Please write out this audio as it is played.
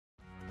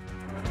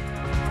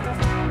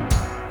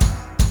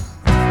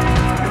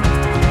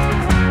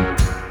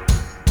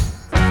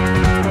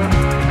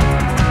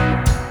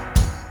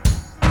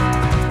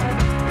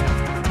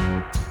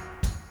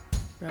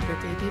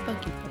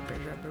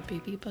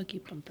baby buggy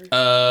bumper.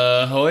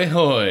 Hoy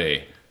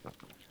hoy.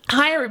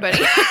 Hi, everybody.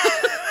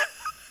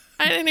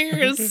 I didn't know you were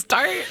going to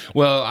start.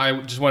 Well,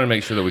 I just want to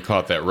make sure that we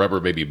caught that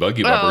rubber baby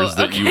buggy bumpers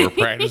that you were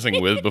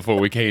practicing with before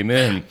we came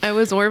in. I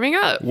was warming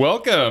up.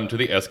 Welcome to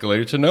the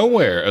Escalator to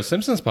Nowhere, a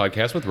Simpsons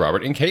podcast with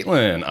Robert and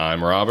Caitlin.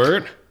 I'm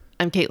Robert.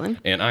 I'm Caitlin.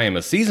 And I am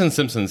a seasoned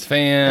Simpsons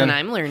fan. And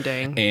I'm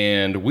learning.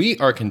 And we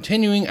are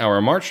continuing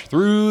our march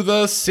through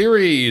the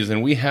series.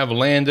 And we have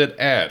landed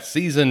at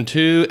Season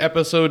 2,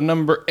 Episode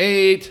number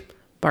 8.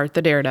 Bart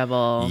the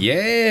Daredevil.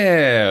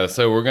 Yeah.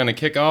 So we're going to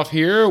kick off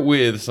here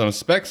with some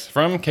specs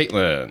from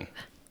Caitlin.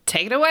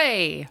 Take it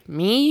away.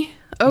 Me?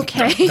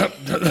 Okay.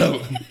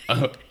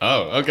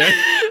 Okay.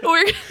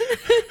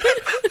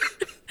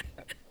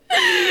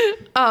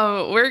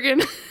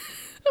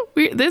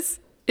 This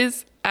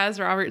is, as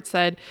Robert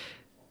said,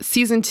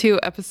 Season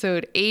 2,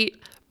 Episode 8,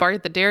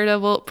 Bart the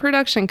Daredevil,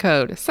 production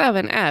code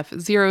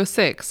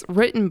 7F06,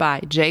 written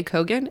by Jay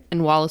Kogan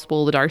and Wallace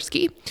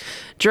Wolodarski,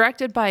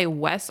 directed by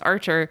Wes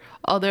Archer,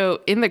 although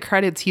in the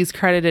credits he's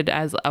credited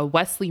as a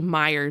Wesley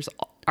Myers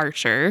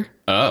Archer.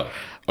 Oh,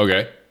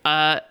 okay.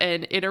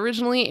 And it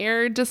originally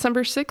aired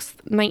December 6th,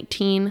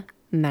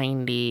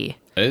 1990.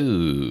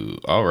 Oh,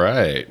 all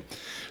right.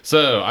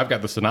 So I've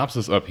got the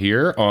synopsis up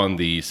here on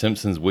the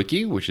Simpsons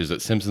Wiki, which is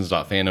at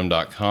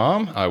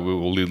simpsons.fandom.com. I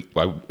will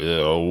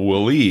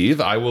leave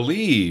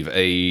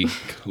a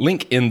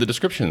link in the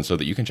description so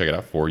that you can check it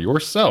out for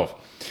yourself.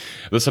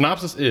 The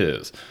synopsis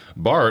is,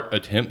 Bart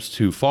attempts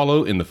to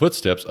follow in the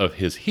footsteps of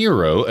his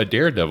hero, a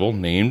daredevil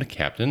named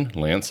Captain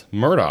Lance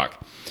Murdoch.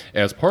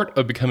 As part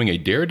of becoming a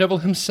daredevil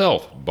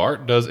himself,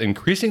 Bart does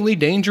increasingly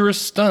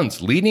dangerous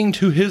stunts, leading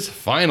to his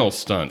final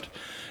stunt,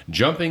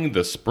 jumping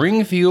the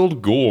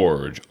Springfield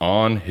Gorge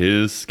on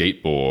his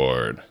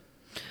skateboard.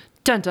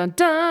 Dun dun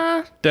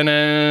dun!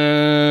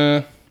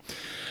 Ta-da!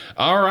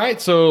 All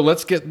right, so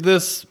let's get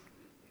this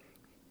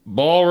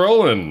ball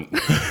rolling.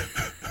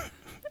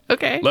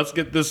 Okay. Let's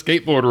get this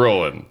skateboard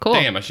rolling. Cool.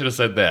 Damn, I should have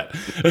said that.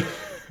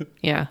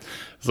 Yeah.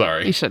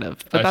 Sorry. You should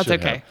have, but that's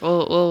okay.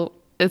 We'll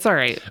it's all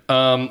right.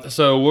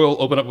 So we'll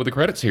open up with the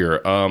credits here.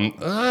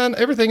 And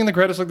everything in the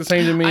credits look the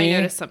same to me. I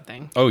noticed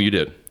something. Oh, you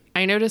did?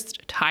 I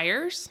noticed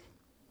tires,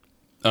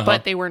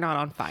 but they were not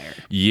on fire.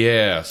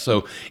 Yeah.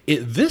 So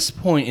at this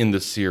point in the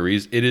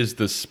series, it is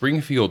the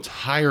Springfield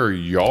Tire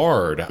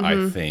Yard,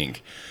 I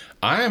think.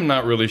 I am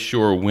not really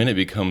sure when it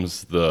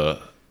becomes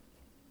the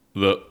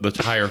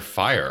tire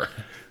fire.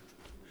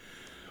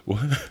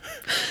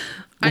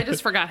 I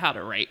just forgot how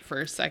to write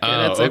for a second.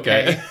 It's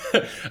okay.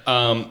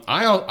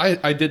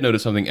 I did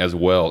notice something as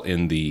well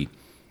in the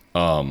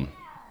Oh,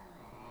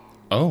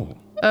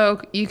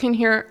 you can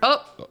hear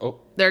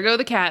there go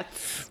the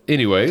cats.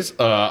 Anyways,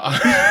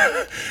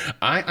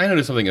 I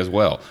noticed something as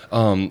well,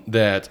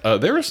 that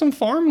there is some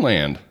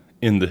farmland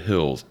in the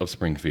hills of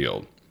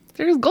Springfield.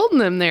 There's gold in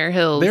them there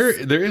hills. There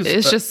is.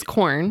 It's just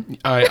corn.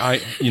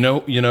 I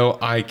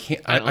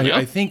can't.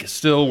 I think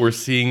still we're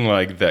seeing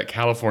like that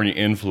California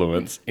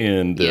influence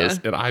in this,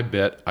 and I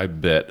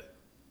bet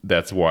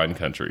that's wine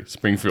country,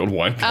 Springfield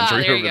wine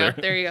country over there.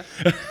 There you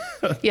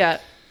go. Yeah.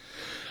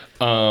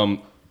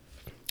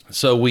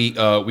 So we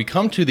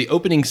come to the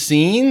opening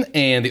scene,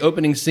 and the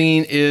opening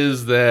scene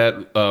is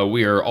that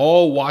we are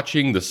all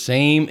watching the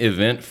same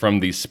event from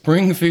the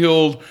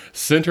Springfield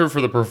Center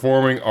for the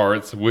Performing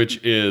Arts,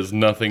 which is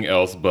nothing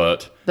else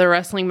but the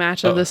wrestling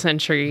match of the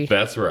century.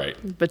 That's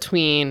right.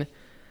 Between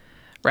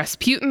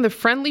Rasputin, the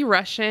friendly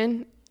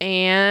Russian,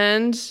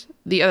 and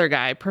the other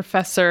guy,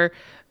 Professor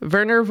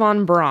Werner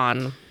von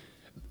Braun.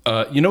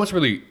 You know what's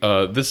really,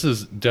 this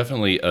is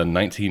definitely a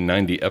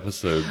 1990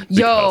 episode.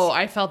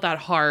 I felt that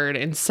hard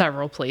in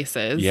several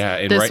places. Yeah.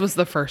 And this was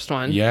the first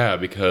one. Yeah,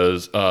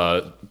 because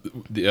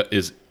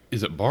is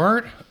it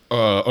Bart?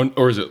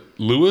 Or is it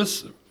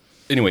Lewis?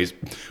 Anyways,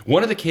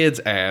 one of the kids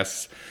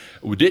asks,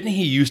 didn't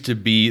he used to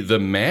be the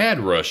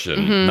mad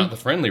Russian, not the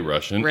friendly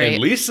Russian? Right.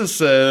 And Lisa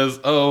says,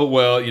 oh,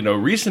 well,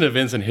 recent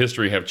events in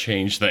history have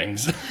changed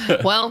things.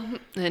 Well,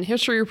 and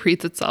history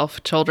repeats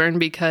itself, children,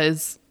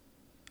 because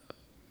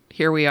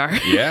here we are.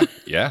 Yeah.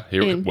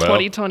 In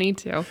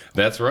 2022.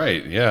 That's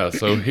right. Yeah.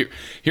 So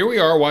here we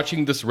are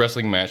watching this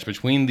wrestling match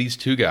between these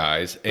two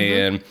guys,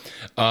 and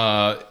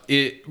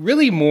it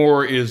really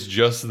more is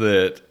just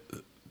that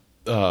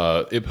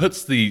it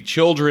puts the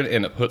children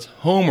and it puts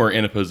Homer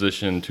in a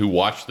position to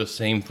watch the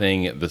same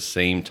thing at the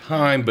same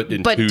time, but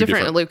in two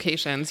different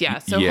locations. Yeah.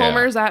 So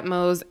Homer's at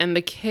Moe's, and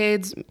the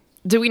kids.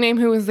 Do we name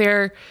who was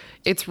there?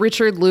 It's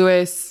Richard,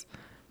 Lewis,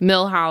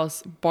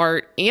 Milhouse,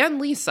 Bart, and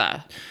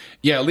Lisa.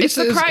 Yeah,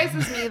 Lisa. It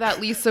surprises me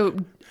that Lisa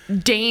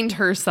deigned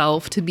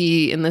herself to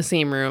be in the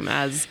same room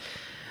as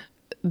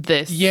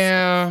this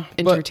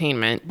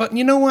entertainment. But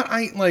you know what?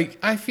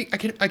 I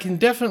can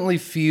definitely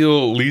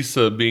feel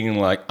Lisa being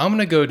like, I'm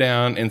gonna go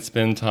down and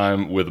spend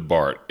time with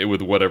Bart,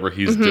 with whatever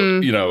he's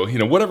doing,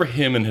 whatever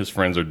him and his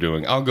friends are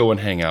doing. I'll go and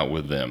hang out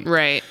with them.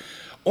 Right.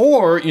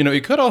 Or,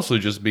 it could also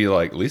just be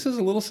like Lisa's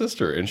a little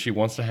sister and she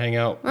wants to hang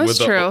out with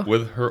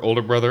her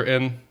older brother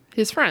and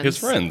His friends. His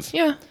friends.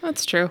 Yeah,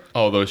 that's true.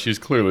 Although she's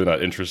clearly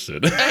not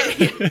interested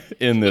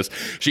in this.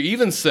 She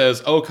even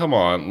says, "Oh, come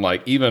on!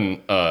 Like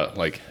even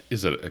like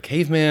is it a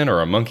caveman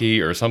or a monkey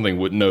or something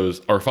would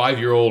knows or a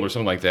 5-year-old or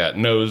something like that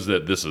knows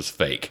that this is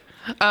fake."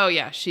 Oh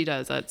yeah, she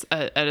does. That's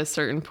at a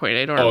certain point.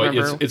 I don't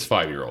remember. It's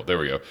 5-year-old. There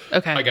we go.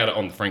 Okay, I got it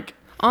on the Frank.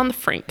 On the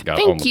Frank.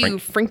 Thank you,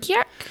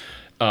 Frankiac.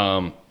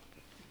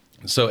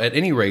 So at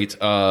any rate,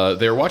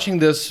 they're watching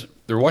this.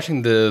 They're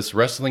watching this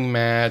wrestling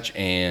match,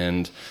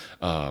 and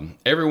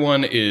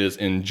everyone is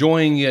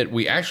enjoying it.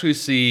 We actually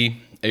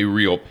see a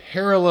real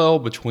parallel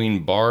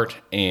between Bart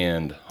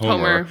and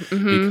Homer.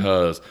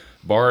 Because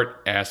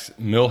Bart asks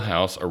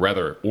Milhouse, or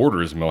rather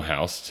orders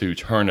Milhouse, to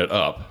turn it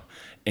up.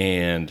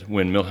 And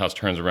when Milhouse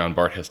turns around,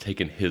 Bart has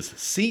taken his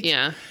seat.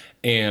 Yeah.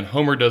 And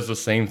Homer does the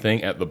same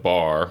thing at the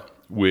bar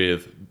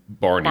with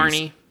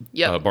Barney.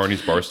 Yep.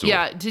 Barney's bar stool.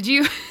 Yeah. Did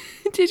you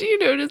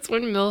notice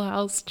when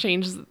Milhouse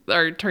turns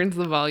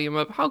the volume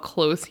up, how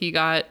close he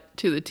got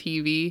to the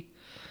TV?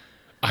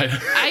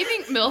 I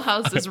think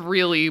Milhouse is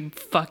really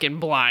fucking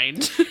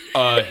blind.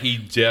 He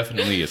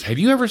definitely is. Have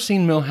you ever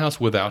seen Milhouse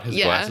without his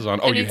glasses on?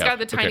 Oh, and he's got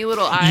the tiny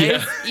little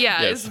eyes.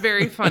 Yeah, Yes. It's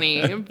very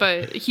funny.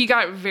 But he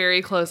got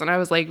very close, and I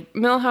was like,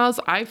 Milhouse,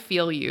 I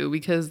feel you,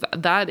 because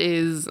that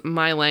is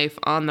my life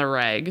on the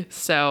reg.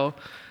 So,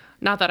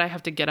 not that I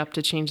have to get up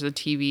to change the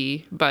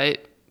TV,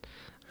 but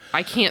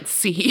I can't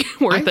see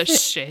worth a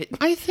shit.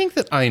 I think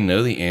that I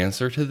know the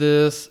answer to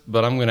this,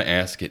 but I'm going to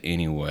ask it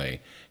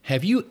anyway.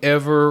 Have you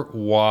ever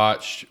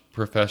watched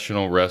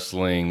professional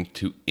wrestling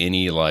to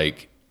any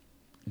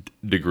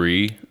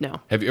degree?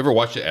 No. Have you ever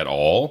watched it at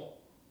all?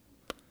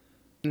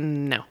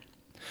 No.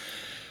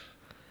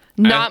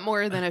 Not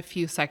more than a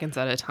few seconds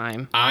at a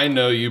time. I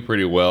know you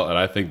pretty well, and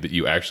I think that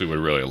you actually would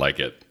really like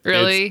it.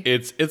 Really?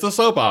 It's a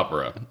soap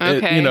opera.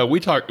 Okay. We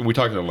talked in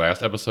the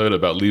last episode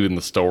about leaving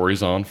the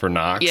stories on for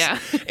Knox. Yeah.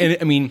 And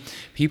I mean,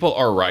 people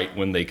are right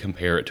when they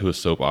compare it to a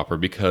soap opera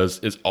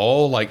because it's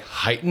all like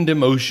heightened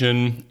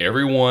emotion.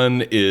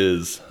 Everyone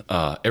is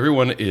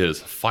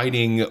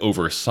fighting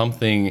over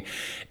something,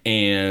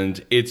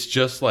 and it's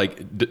just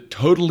like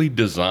totally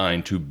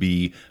designed to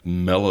be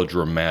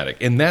melodramatic,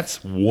 and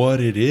that's what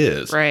it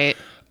is. Right.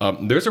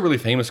 There's a really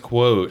famous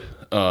quote.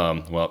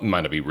 Well, it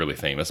might not be really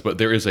famous, but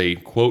there is a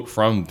quote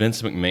from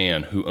Vince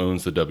McMahon, who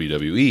owns the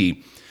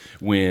WWE,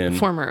 when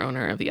Former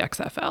owner of the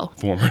XFL.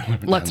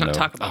 Let's not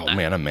talk about that. Oh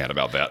man, I'm mad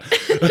about that.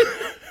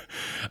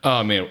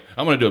 Oh man,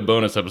 I'm gonna do a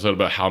bonus episode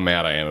about how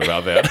mad I am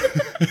about that.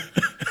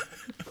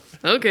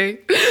 Okay.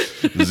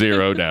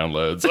 0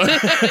 downloads.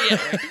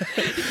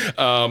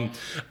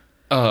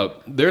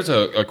 There's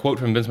a quote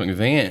from Vince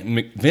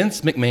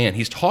McMahon.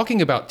 He's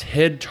talking about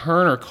Ted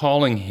Turner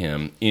calling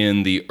him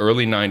in the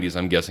early 90s,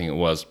 I'm guessing it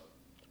was,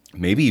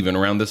 maybe even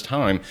around this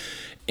time.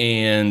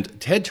 And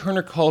Ted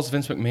Turner calls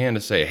Vince McMahon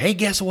to say, "Hey,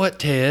 guess what,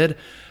 Ted?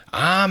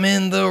 I'm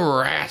in the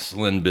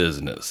wrestling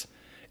business."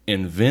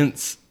 And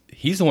Vince,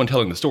 he's the one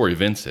telling the story,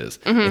 Vince is.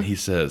 And he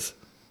says,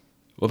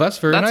 "Well, that's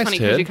very nice, funny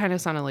Ted." because you kind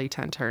of sounded like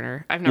Ted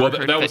Turner. I've never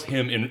heard that was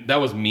him.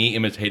 That was me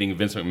imitating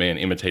Vince McMahon,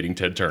 imitating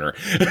Ted Turner.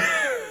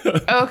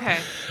 Okay.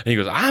 And he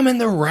goes, "I'm in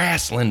the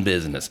wrestling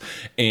business."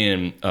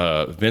 And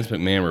Vince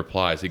McMahon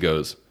replies, he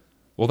goes,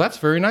 "Well, that's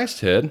very nice,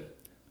 Ted.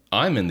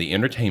 I'm in the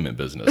entertainment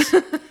business."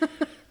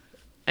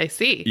 I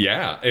see.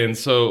 Yeah. And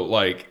so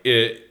like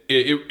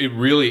it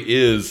really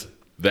is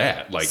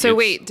that. Like, so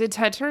wait,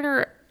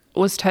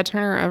 was Ted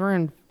Turner ever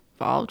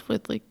involved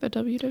with like the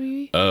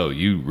WWE? Oh,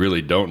 you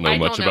really don't know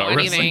much about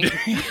wrestling.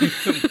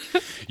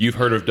 You've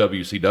heard of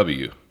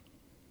WCW?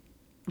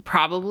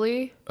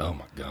 Probably. Oh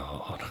my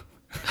God.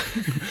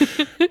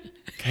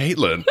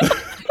 Caitlin.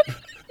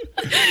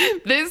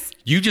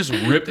 You just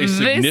ripped a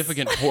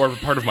significant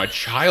part of my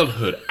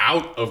childhood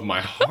out of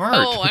my heart.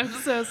 Oh, I'm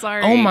so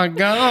sorry. Oh my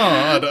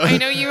God. I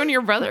know you and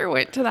your brother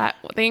went to that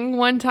thing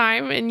one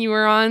time and you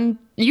were on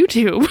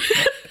YouTube.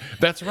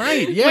 That's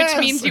right. Yes. Which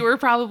means you were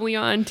probably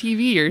on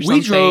TV or something.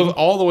 We drove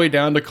all the way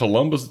down to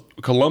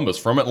Columbus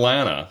from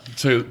Atlanta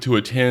to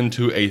attend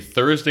to a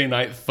Thursday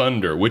Night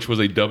Thunder, which was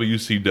a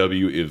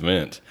WCW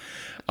event.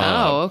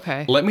 Oh,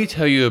 okay. Let me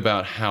tell you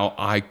about how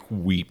I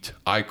wept.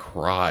 I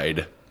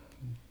cried.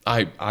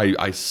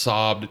 I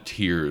sobbed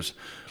tears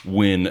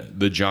when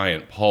the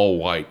giant Paul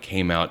White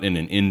came out in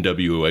an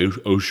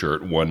NWO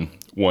shirt one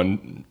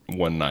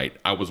night.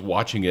 I was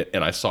watching it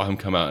and I saw him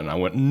come out and I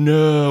went,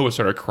 "No!" I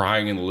started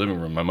crying in the living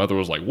room. My mother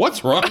was like,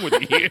 "What's wrong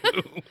with you?"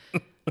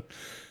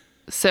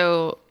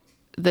 So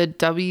the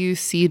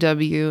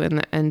WCW and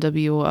the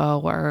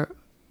NWO are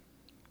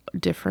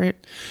different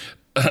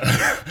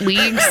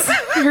leagues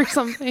or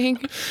something.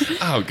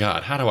 Oh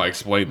God, how do I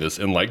explain this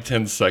in like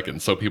 10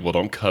 seconds so people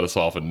don't cut us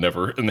off and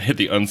hit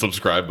the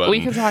unsubscribe button?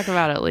 We can talk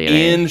about it later.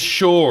 In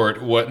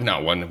short,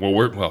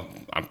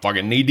 I'm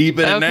fucking knee deep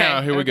in it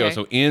now. Here we go. Okay.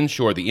 So in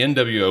short, the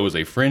NWO is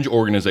a fringe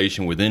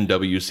organization within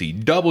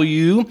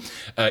WCW.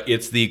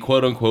 It's the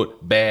quote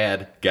unquote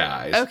bad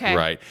guys. Okay.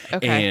 Right.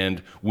 Okay.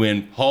 And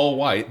when Paul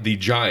White, the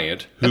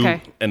Giant, who,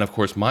 and of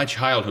course my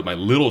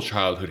little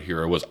childhood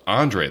hero was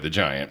Andre the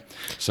Giant.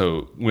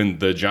 So when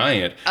the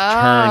Giant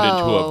turned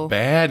into a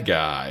bad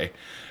guy,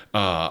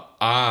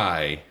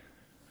 I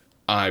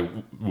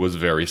was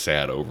very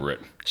sad over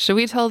it. Should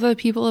we tell the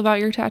people about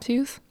your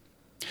tattoos?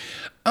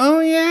 Oh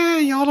yeah,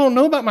 y'all don't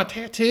know about my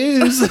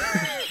tattoos.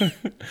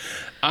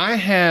 I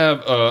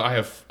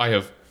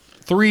have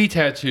 3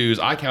 tattoos.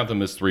 I count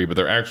them as 3, but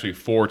they're actually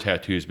 4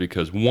 tattoos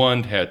because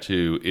one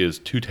tattoo is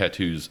 2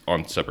 tattoos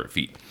on separate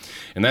feet.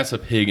 And that's a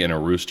pig and a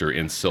rooster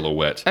in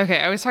silhouette. Okay,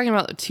 I was talking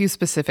about 2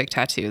 specific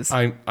tattoos.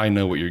 I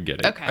know what you're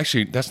getting. Okay.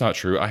 Actually, that's not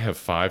true. I have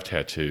 5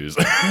 tattoos.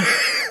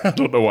 I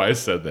don't know why I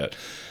said that.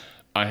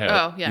 I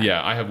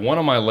have one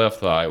on my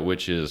left thigh,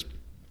 which is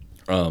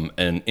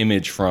an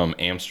image from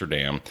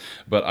Amsterdam,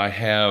 but I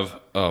have,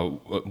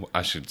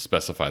 I should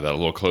specify that a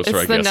little closer, I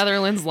guess. It's the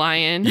Netherlands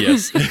lion.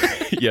 Yes.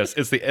 Yes,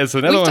 it's the Netherlands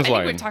lion. I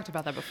think we've talked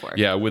about that before.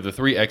 Yeah, with the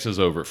 3 X's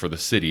over it for the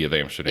city of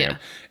Amsterdam.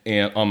 Yeah.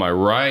 And on my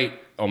right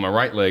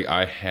leg,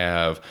 I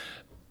have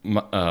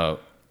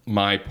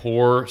my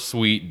poor,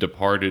 sweet,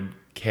 departed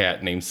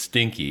cat named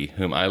Stinky,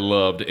 whom I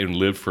loved and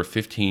lived for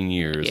 15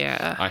 years.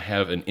 Yeah. I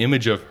have an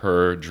image of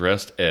her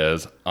dressed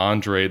as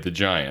Andre the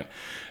Giant,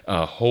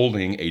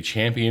 holding a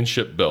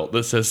championship belt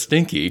that says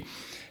Stinky.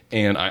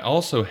 And I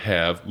also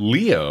have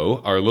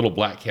Leo, our little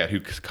black cat,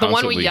 who constantly... The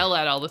one we yell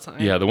at all the time.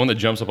 Yeah, the one that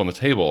jumps up on the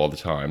table all the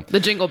time. The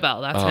Jingle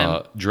Bell, that's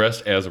him.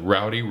 Dressed as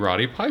Rowdy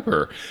Roddy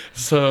Piper.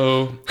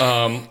 So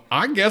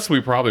I guess we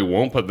probably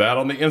won't put that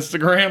on the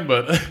Instagram,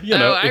 but, you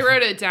know... I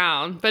wrote it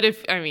down, but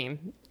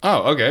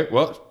Oh, okay.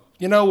 Well,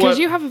 you know what? Because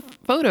you have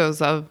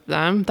photos of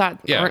them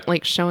that aren't,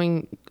 like,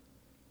 showing...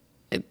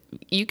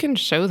 You can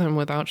show them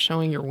without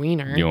showing your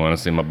wiener. You want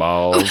to see my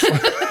balls?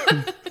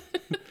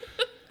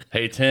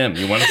 Hey, Tim,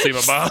 you want to see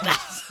my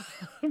balls?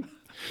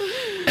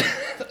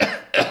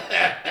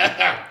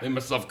 Made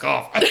myself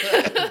cough.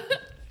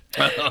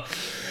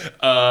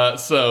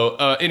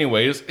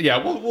 Anyways, yeah,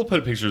 we'll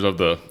put pictures of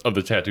the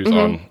tattoos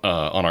on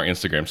our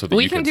Instagram so that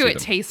we you can do see it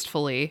them.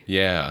 Tastefully.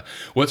 Yeah.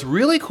 What's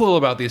really cool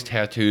about these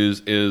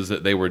tattoos is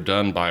that they were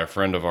done by a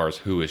friend of ours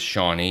who is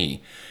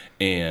Shawnee.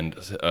 And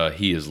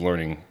he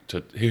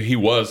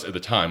was at the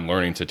time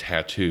learning to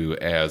tattoo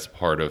as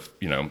part of,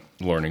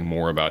 learning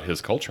more about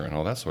his culture and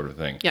all that sort of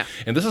thing. Yeah.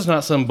 And this is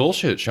not some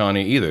bullshit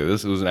Shawnee either.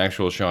 This was an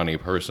actual Shawnee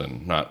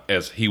person, not,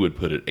 as he would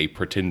put it, a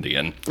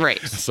pretendian. Right.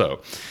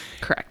 So.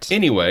 Correct.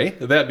 Anyway,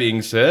 that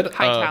being said.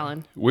 Hi,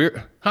 Talon.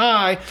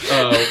 Hi.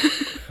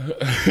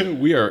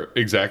 We are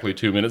exactly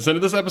 2 minutes into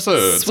this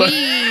episode.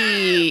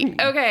 Sweet.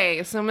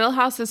 Okay, so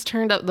Milhouse has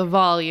turned up the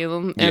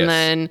volume, and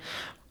then...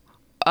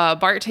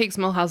 Bart takes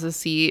Milhouse's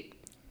seat.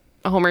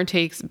 Homer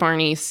takes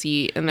Barney's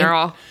seat, and they're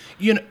all...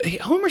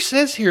 Homer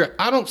says here,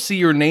 I don't see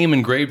your name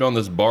engraved on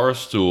this bar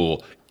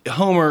stool.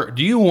 Homer,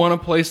 do you want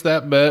to place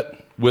that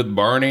bet with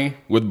Barney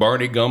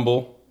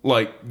Gumble?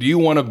 Like, do you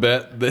want to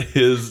bet that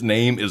his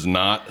name is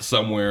not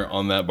somewhere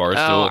on that bar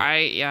stool?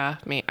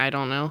 I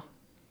don't know.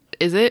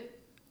 Is it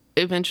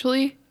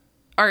eventually?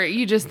 Or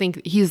you just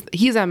think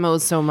he's at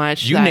Moe's so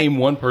much You name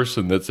one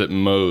person that's at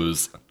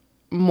Moe's.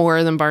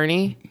 More than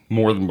Barney?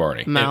 More than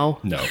Barney. Mo.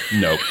 No,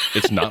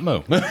 it's not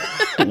Mo.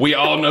 We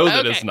all know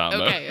that it's not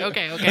Mo.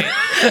 Okay.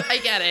 I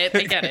get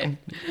it.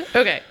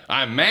 Okay.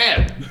 I'm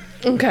mad.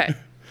 Okay.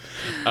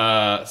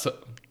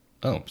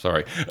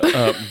 Sorry.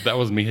 That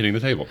was me hitting the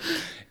table.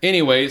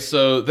 Anyway,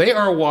 so they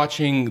are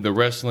watching the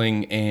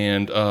wrestling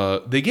and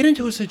they get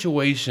into a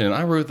situation.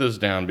 I wrote this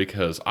down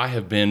because I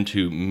have been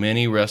to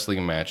many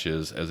wrestling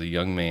matches as a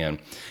young man.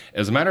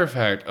 As a matter of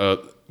fact,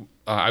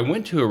 I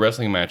went to a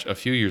wrestling match a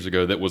few years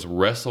ago that was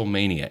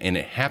WrestleMania, and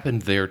it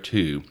happened there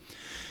too.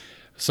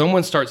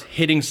 Someone starts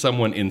hitting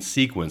someone in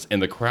sequence,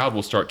 and the crowd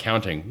will start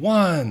counting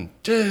 1,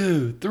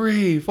 2,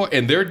 3, 4,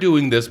 and they're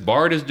doing this.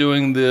 Bart is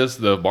doing this.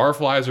 The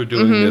Barflies are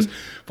doing this.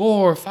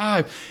 4,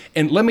 5,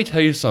 and let me tell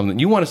you something.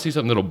 You want to see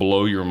something that'll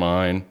blow your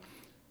mind?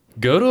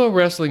 Go to a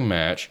wrestling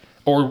match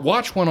or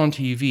watch one on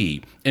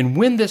TV, and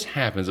when this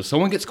happens, if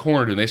someone gets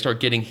cornered and they start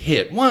getting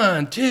hit,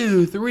 1,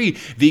 2, 3,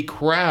 the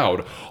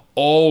crowd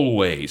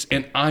always,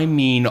 and I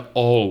mean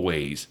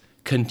always,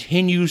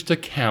 continues to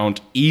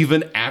count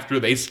even after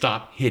they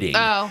stop hitting.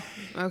 Oh,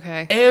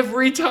 okay.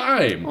 Every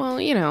time. Well,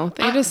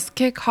 they just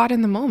get caught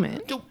in the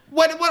moment.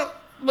 What?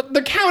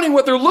 They're counting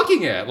what they're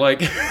looking at. Like,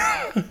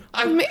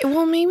 maybe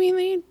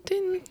they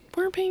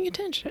weren't paying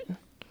attention.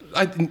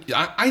 I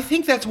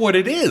think that's what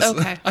it is.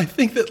 Okay. I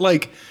think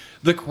that,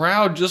 the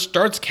crowd just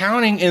starts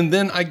counting, and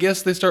then I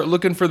guess they start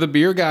looking for the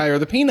beer guy or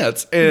the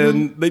peanuts,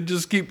 and they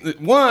just keep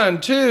 1,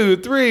 2,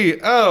 3,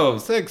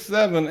 6,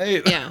 7,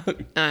 8. Yeah,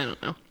 I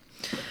don't know.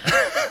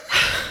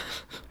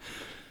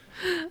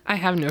 I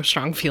have no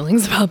strong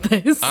feelings about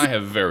this. I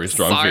have very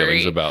strong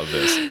feelings about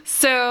this.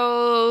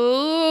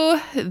 So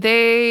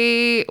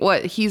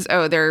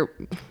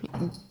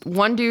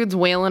one dude's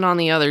wailing on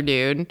the other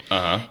dude.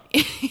 Uh-huh.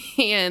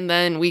 And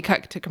then we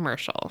cut to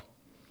commercial.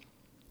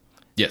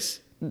 Yes.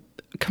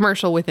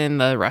 Commercial within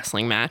the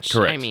wrestling match.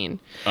 Correct. I mean.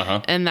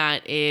 Uh-huh. And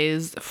that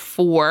is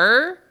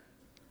for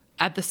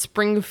at the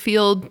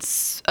Springfield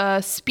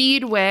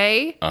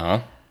Speedway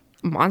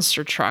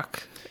monster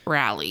truck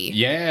rally.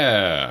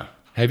 Yeah.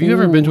 Have you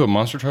ever been to a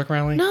monster truck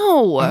rally?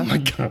 No. Oh my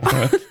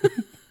God.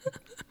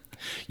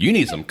 You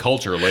need some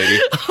culture, lady.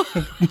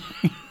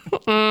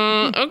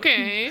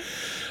 Okay.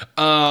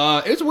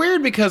 It's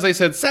weird because they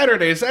said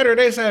Saturday,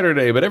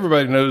 but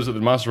everybody knows that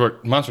the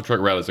monster truck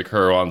rallies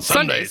occur on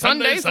Sunday.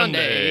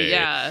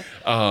 Yeah.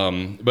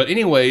 But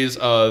anyways,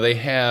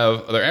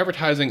 they're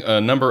advertising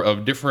a number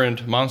of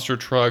different monster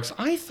trucks.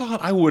 I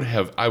thought I would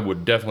have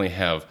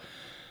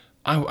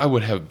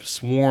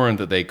sworn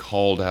that they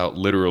called out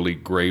literally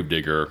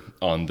Gravedigger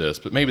on this,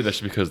 but maybe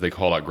that's because they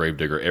call out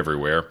Gravedigger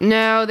everywhere.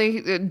 No,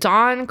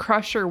 Don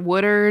Crusher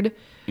Woodard,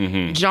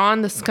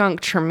 John the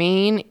Skunk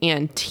Tremaine,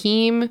 and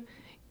Team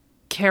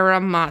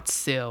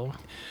Karamatsu.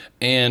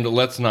 And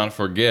let's not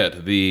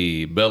forget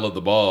the belle of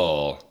the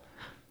ball,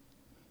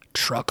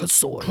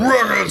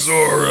 Truckosaurus.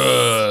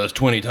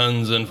 20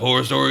 tons and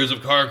 4 stories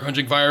of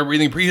car-crunching,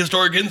 fire-breathing,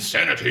 prehistoric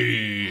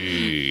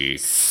insanity.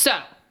 So,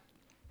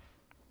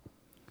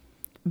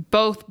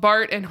 both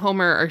Bart and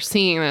Homer are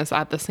seeing this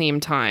at the same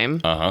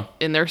time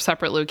in their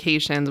separate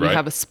locations. We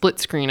have a split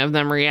screen of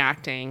them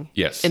reacting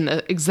in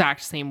the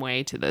exact same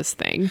way to this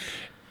thing.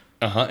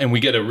 And we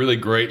get a really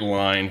great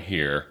line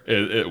here.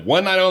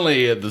 One night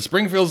only at the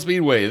Springfield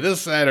Speedway this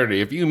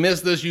Saturday. If you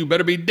miss this, you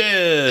better be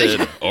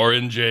dead or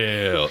in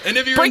jail. And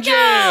if you're in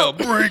jail,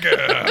 break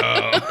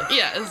out.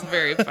 Yeah, it's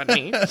very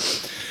funny.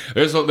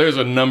 There's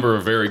a number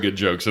of very good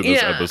jokes in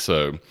this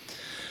episode.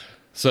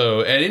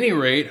 So, at any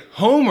rate,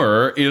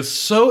 Homer is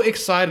so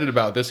excited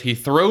about this, he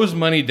throws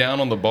money down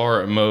on the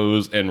bar at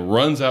Moe's and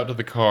runs out to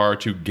the car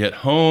to get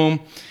home.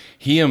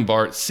 He and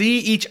Bart see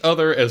each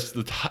other as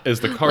the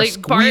car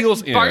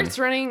squeals in. Bart's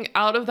running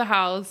out of the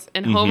house,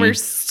 and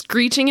Homer's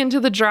screeching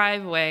into the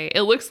driveway.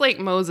 It looks like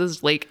Moe's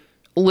is,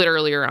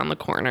 literally around the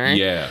corner.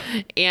 Yeah.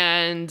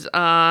 And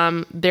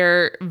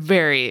they're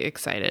very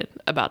excited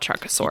about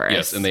Truckosaurus.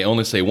 Yes, and they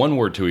only say one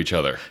word to each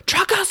other.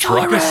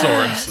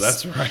 Truckosaurus!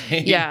 That's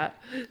right. Yeah.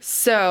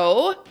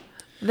 So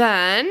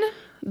then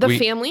the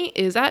family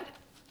is at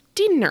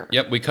dinner.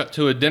 Yep, we cut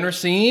to a dinner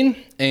scene,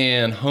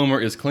 and Homer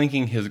is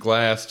clinking his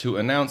glass to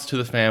announce to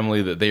the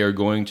family that they are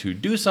going to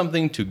do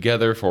something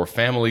together for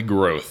family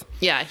growth.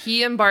 Yeah,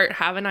 he and Bart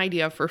have an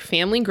idea for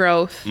family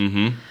growth.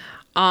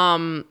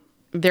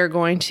 They're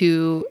going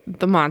to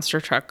the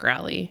monster truck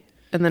rally.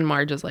 And then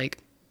Marge is like,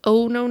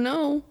 oh,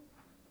 no.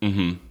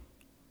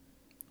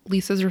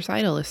 Lisa's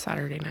recital is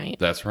Saturday night.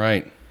 That's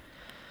right.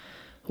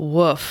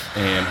 Woof.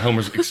 And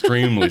Homer's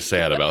extremely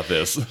sad about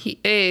this. He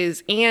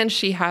is. And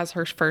she has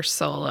her first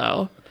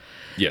solo.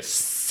 Yes.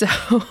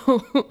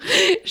 So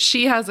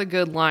she has a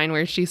good line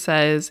where she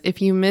says,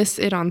 if you miss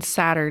it on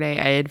Saturday,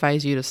 I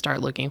advise you to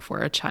start looking for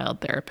a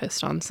child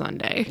therapist on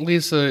Sunday.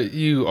 Lisa,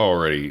 you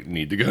already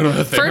need to go to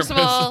a therapist. First of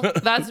all,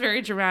 that's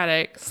very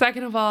dramatic.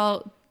 Second of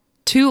all,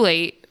 too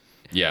late.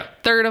 Yeah.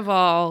 Third of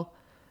all,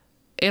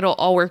 it'll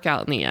all work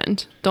out in the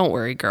end. Don't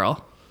worry,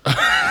 girl.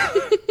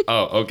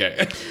 Oh,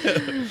 okay.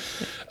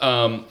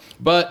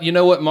 But you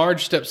know what?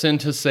 Marge steps in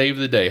to save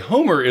the day.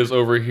 Homer is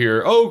over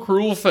here. Oh,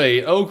 cruel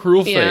fate. Oh,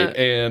 cruel fate.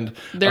 And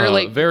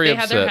they're very they upset.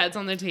 have their heads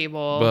on the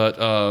table.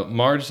 But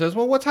Marge says,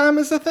 well, what time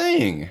is the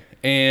thing?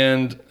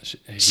 And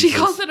she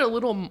calls it a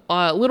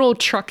little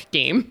truck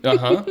game.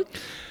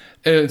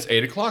 It's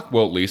 8:00.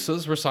 Well,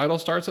 Lisa's recital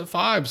starts at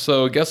 5.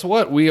 So guess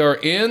what? We are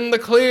in the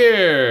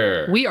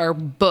clear. We are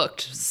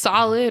booked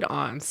solid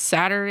on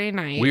Saturday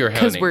night. We are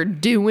because we're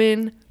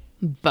doing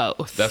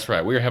both. That's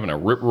right. We are having a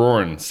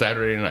rip-roaring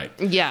Saturday night.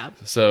 Yeah.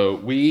 So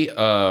we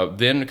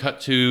then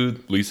cut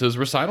to Lisa's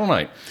recital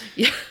night.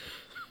 Yeah.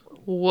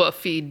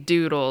 Woofy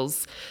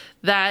doodles.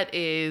 That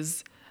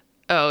is...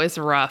 Oh, it's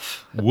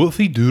rough.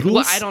 Woofy doodles?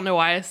 Well, I don't know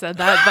why I said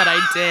that, but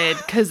I did.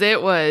 Because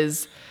it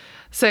was...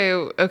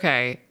 So,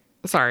 okay.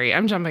 Sorry,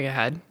 I'm jumping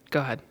ahead. Go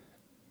ahead.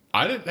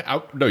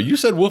 No, you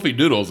said Woofy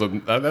doodles,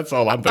 and that's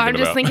all I'm thinking about. I'm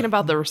just thinking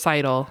about the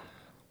recital.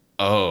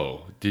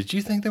 Oh, did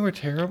you think they were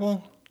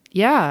terrible?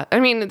 Yeah. I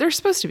mean, they're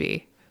supposed to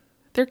be.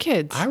 They're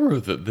kids. I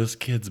wrote that this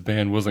kid's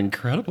band was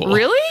incredible.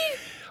 Really?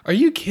 Are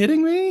you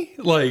kidding me?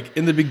 Like,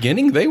 in the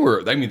beginning, they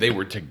were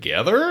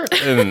together,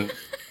 and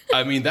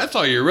I mean, that's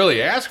all you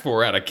really ask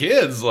for out of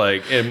kids.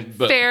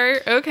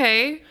 Fair,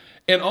 okay.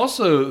 And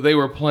also, they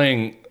were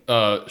playing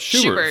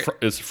Schubert.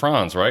 It's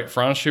Franz, right?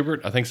 Franz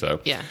Schubert? I think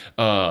so. Yeah.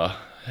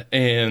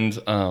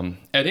 And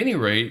at any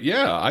rate,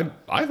 yeah,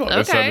 I thought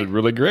that sounded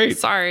really great.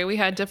 Sorry, we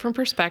had different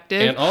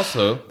perspective. And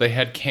also, they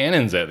had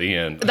cannons at the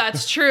end.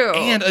 That's true.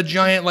 And a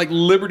giant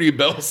Liberty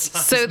Bell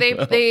size So they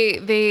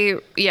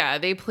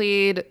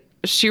played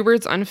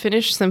Schubert's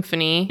Unfinished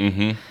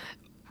Symphony.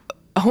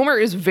 Homer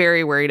is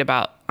very worried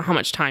about how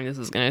much time this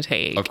is going to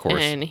take. Of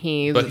course. And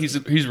But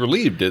he's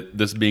relieved at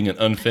this being an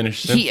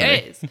unfinished symphony. He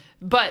is.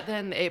 But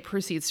then it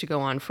proceeds to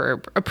go on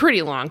for a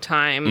pretty long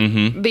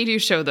time. They do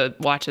show the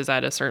watches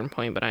at a certain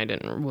point, but I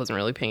wasn't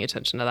really paying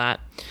attention to that.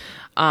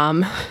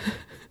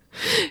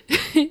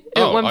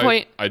 At one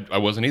point, I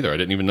wasn't either. I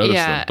didn't even notice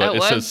them. But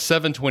it says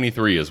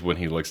 7:23 is when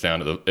he looks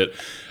down at it.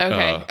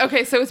 Okay.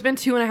 Okay. So it's been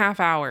 2.5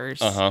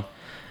 hours.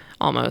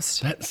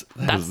 Almost. That's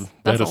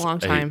a long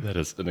time. That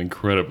is an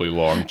incredibly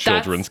long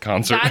children's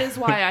concert. That is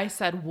why I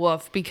said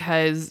woof,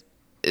 because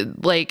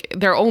like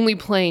they're only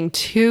playing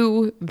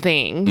two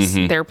things.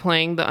 They're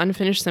playing the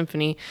Unfinished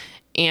Symphony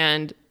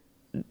and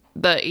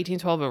the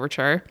 1812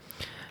 Overture.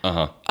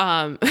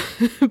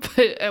 But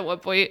at one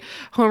point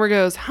Homer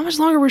goes, how much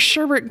longer was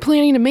Sherbert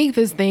planning to make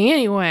this thing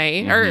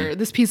anyway, or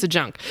this piece of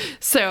junk?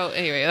 So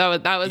anyway,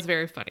 that was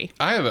very funny.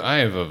 I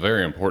have a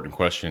very important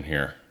question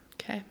here.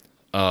 Okay.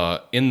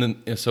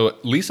 So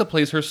Lisa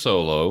plays her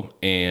solo,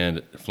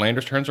 and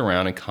Flanders turns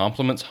around and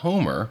compliments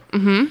Homer,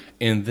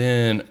 and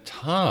then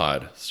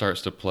Todd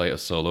starts to play a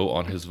solo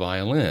on his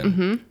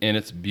violin, and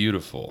it's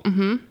beautiful.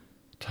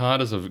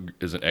 Todd is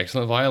an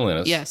excellent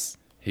violinist. Yes.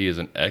 He is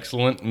an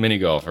excellent mini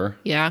golfer.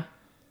 Yeah.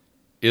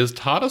 Is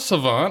Todd a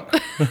savant?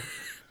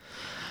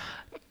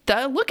 Looking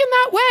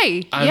that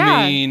way.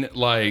 I mean,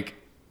 like,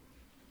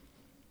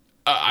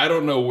 I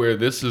don't know where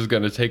this is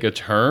going to take a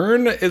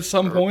turn at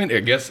some point.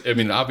 I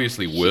mean,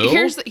 obviously will.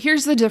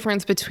 Here's the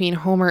difference between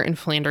Homer and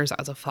Flanders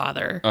as a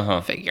father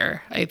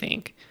figure, I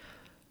think.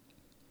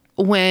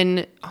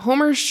 When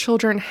Homer's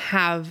children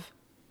have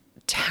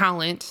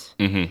talent,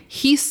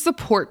 he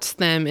supports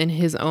them in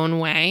his own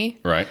way.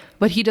 Right.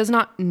 But he does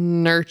not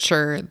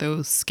nurture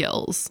those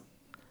skills.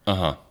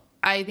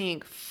 I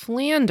think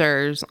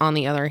Flanders, on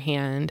the other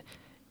hand,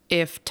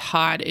 if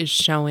Todd is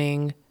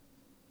showing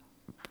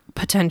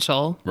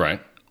potential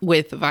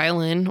with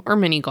violin or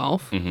mini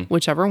golf,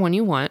 whichever one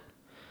you want,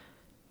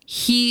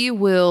 he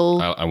will...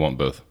 I want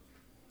both.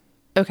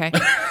 Okay.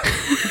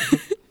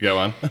 Go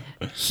on.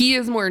 He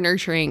is more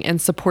nurturing and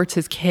supports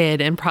his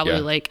kid and probably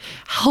like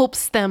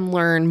helps them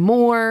learn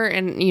more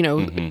and,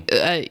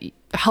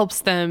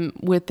 helps them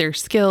with their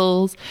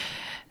skills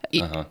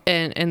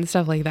and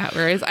stuff like that.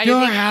 Whereas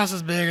your house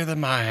is bigger than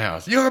my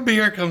house. Your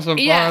beer comes from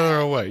farther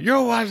away.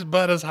 Your wife's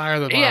butt is higher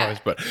than my wife's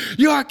butt.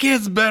 Your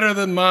kid's better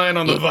than mine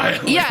on the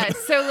violin. Yeah.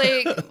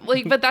 So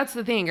but that's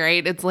the thing,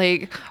 right? It's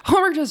like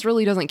Homer just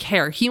really doesn't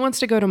care. He wants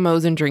to go to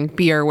Moe's and drink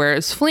beer,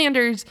 whereas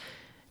Flanders,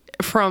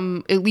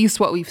 from at least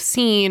what we've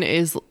seen,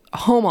 is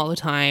home all the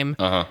time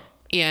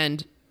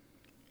and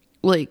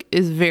like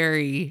is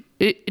very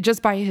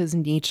just by his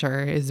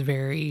nature is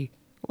very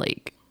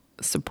like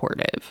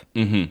supportive.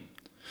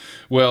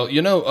 Well,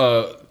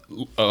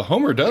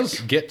 Homer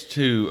does get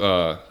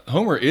to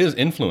Homer is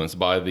influenced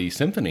by the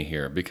symphony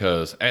here,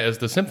 because as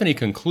the symphony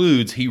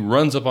concludes, he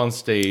runs up on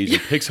stage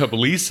and picks up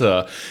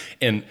Lisa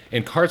and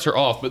carts her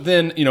off, but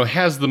then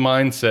has the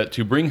mindset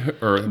to bring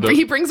her.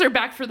 He brings her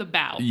back for the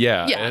bow.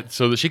 Yeah,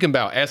 so that she can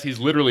bow as he's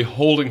literally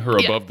holding her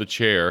above the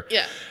chair.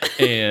 Yeah,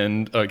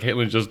 and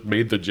Caitlin just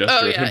made the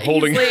gesture of him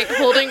holding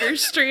her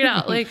straight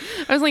out. Like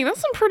I was like, that's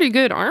some pretty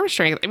good arm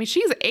strength. I mean,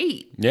 she's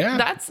 8. Yeah,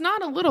 that's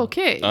not a little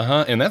kid.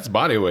 And that's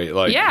body weight.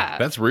 Like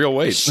that's real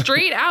weight.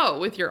 Straight out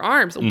with your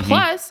arms,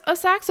 plus a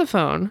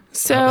saxophone.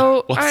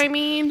 So I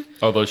mean,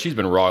 although she's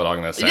been raw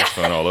dogging that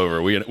saxophone all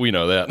over, we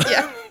know that.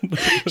 Yeah,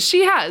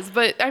 she has.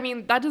 But I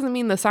mean, that doesn't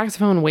mean the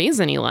saxophone weighs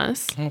any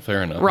less. Oh,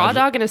 fair enough. Raw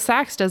dogging a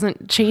sax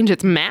doesn't change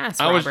its mass.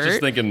 I was just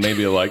thinking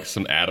maybe like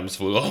some atoms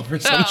flew off or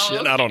some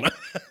shit. I don't know.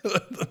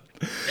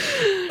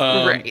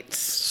 Right.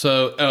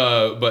 So,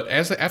 but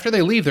after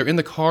they leave, they're in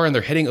the car and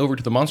they're heading over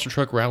to the monster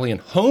truck rally, and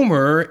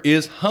Homer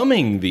is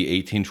humming the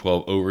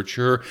 1812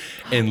 Overture,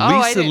 and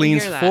Lisa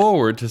leans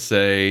forward to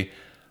say,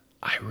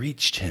 "I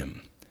reached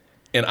him."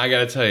 And I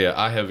got to tell you,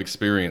 I have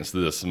experienced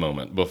this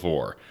moment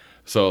before.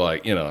 So,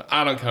 like,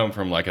 I don't come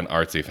from like an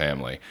artsy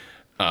family.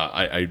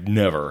 I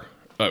never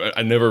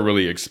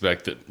really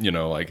expect that,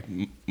 like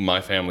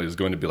my family is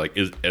going to be like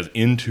as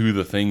into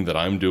the thing that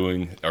I'm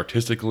doing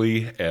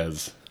artistically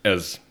as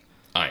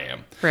I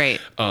am.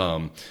 Right.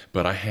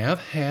 But I have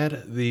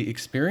had the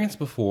experience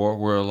before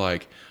where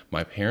like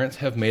my parents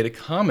have made a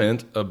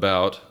comment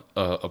about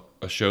a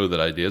show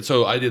that I did.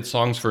 So I did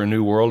Songs for a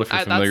New World, if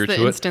you're familiar to it. That's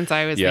the instance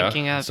I was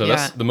thinking of. So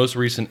that's the most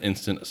recent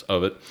instance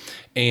of it.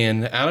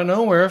 And out of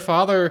nowhere,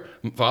 father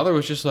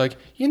was just like,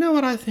 you know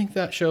what I think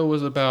that show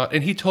was about?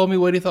 And he told me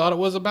what he thought it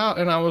was about.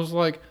 And I was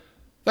like,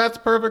 that's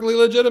perfectly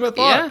legitimate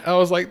thought. Yeah. I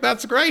was like,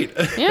 that's great.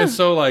 Yeah. And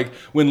so like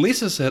when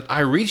Lisa said, I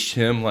reached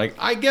him, like,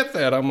 I get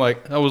that. I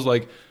was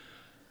like,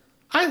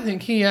 I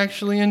think he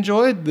actually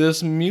enjoyed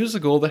this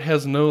musical that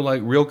has no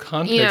like real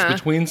context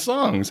between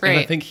songs. Right. And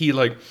I think he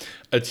like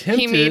attempted.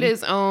 He made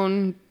his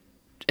own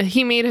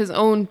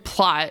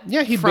plot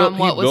from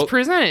what was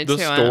presented to him.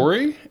 The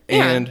story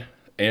and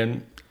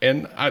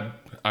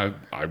I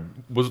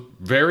was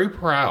very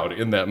proud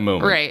in that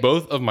moment,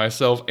 both of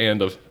myself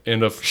and of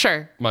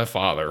my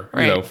father,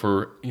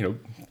 for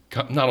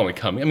not only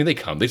coming. I mean,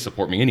 they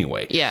support me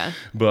anyway. Yeah.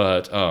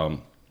 But all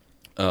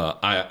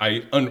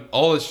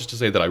this just to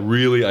say that I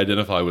really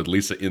identify with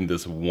Lisa in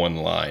this one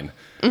line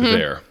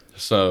there.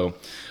 So,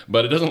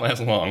 but it doesn't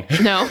last long.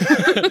 No.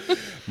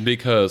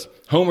 Because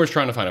Homer's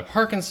trying to find a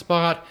parking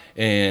spot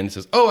and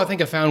says, "Oh, I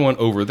think I found one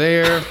over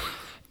there."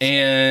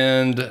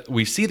 And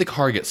we see the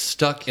car get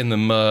stuck in the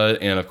mud,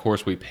 and of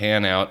course we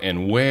pan out,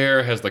 and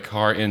where has the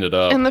car ended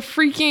up? In the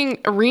freaking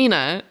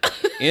arena.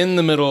 in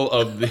the middle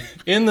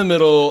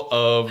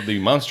of the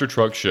monster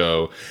truck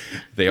show.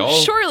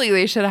 Surely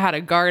they should have had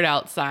a guard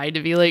outside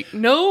to be like,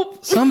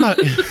 nope.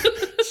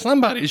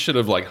 Somebody should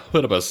have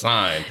put up a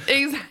sign.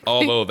 Exactly.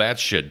 Although that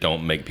shit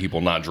don't make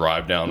people not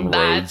drive down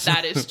roads.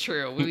 That is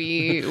true.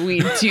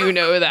 We do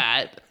know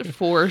that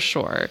for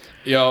sure.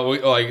 Yeah,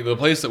 the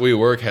place that we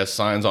work has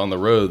signs on the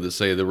road that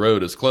say the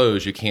road is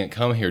closed. You can't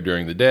come here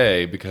during the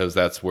day because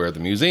that's where the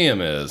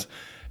museum is.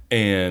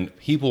 And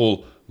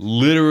people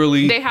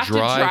literally they have to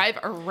drive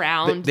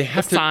around they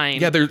have the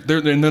sign. Yeah,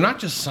 they're not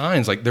just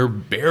signs, they're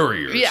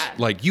barriers.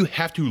 Yeah. You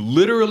have to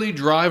literally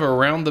drive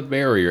around the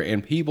barrier,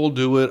 and people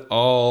do it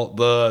all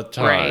the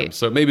time. Right.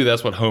 So maybe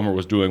that's what Homer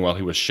was doing while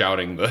he was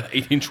shouting the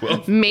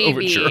 1812 Maybe.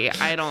 overture.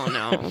 I don't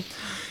know.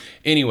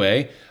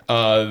 Anyway,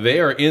 they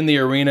are in the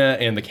arena,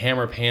 and the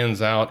camera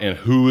pans out, and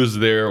who is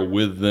there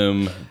with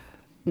them?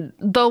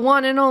 The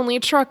one and only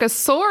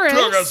Truckosaurus.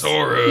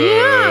 Truckosaurus!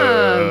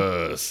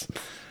 Yeah.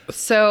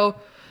 So,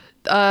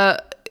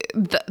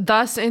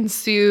 thus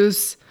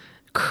ensues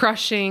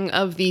crushing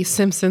of the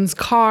Simpsons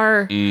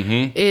car.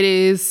 Mm-hmm. It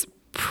is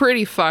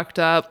pretty fucked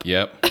up.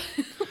 Yep.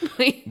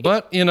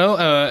 But,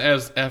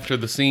 as after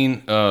the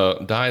scene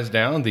dies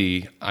down,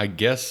 I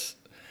guess,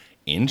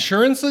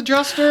 insurance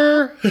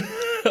adjuster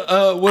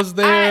was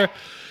there.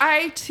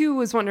 I too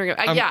was wondering.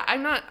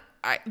 I'm not.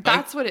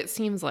 That's what it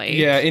seems like.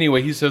 Yeah.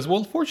 Anyway, he says,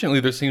 "Well,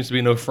 fortunately, there seems to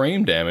be no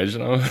frame damage."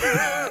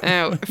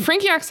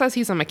 Frankiak says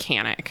he's a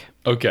mechanic.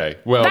 Okay.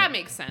 Well, that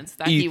makes sense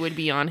that he would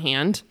be on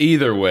hand.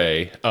 Either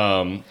way,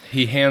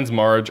 he hands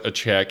Marge a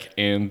check,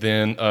 and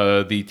then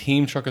the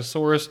Team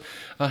Truckosaurus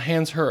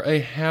hands her a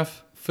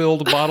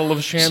half-filled bottle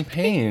of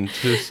champagne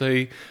to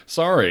say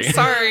sorry.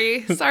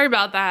 Sorry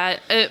about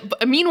that.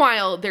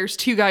 Meanwhile, there's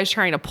two guys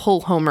trying to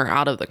pull Homer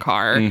out of the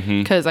car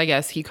because I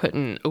guess he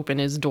couldn't open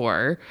his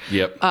door.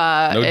 Yep.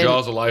 No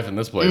jaws of life in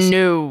this place.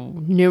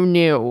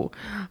 No.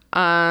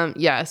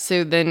 Yeah.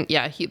 So then,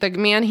 the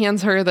man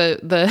hands her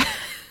the.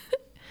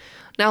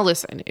 Now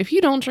listen, if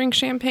you don't drink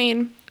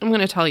champagne, I'm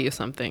going to tell you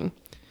something.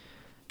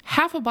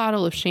 Half a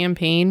bottle of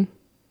champagne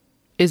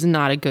is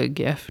not a good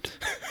gift.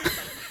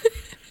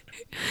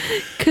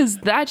 Because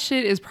that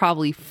shit is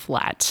probably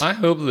flat. I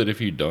hope that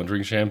if you don't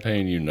drink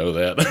champagne, you know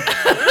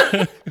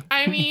that.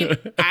 I mean,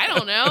 I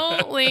don't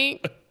know.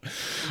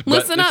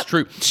 Listen up,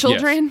 true.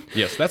 children.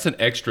 Yes, that's an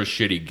extra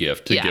shitty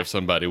gift to give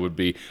somebody. Would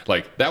be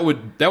that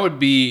would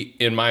be,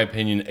 in my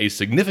opinion, a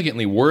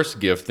significantly worse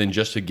gift than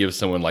just to give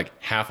someone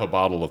half a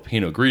bottle of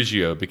Pinot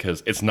Grigio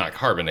because it's not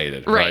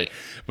carbonated, right?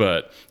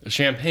 But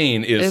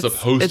champagne is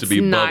supposed to be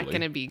bubbly. It's not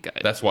going to be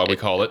good. That's why we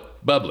call it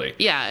bubbly.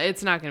 Yeah,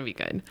 it's not going to be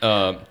good.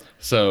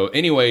 So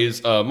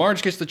anyways,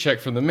 Marge gets the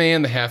check from the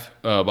man, the half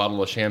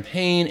bottle of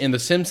champagne, and the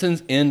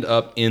Simpsons end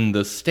up in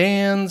the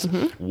stands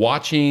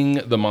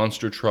watching the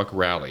monster truck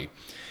rally.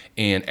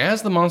 And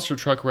as the monster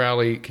truck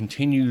rally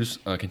continues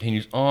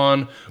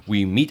on,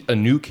 we meet a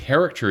new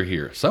character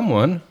here,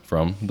 someone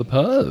from the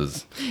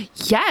Puzz.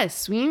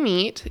 Yes, we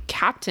meet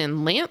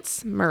Captain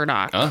Lance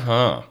Murdoch.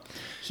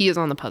 He is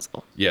on the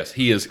puzzle. Yes,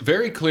 he is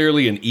very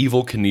clearly an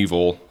Evel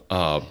Knievel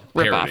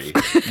parody.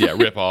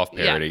 Rip-off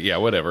parody. Yeah,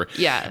 whatever.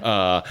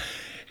 Yeah.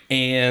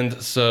 And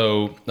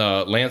so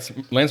Lance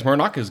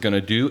Murdoch is going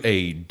to do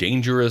a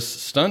dangerous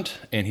stunt,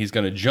 and he's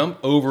going to jump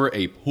over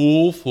a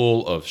pool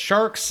full of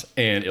sharks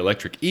and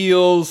electric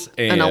eels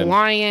and a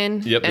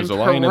lion. Yep, and there's a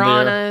lion in there.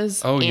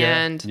 Piranhas. Oh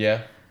and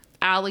yeah.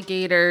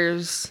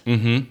 Alligators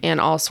and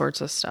all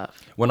sorts of stuff.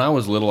 When I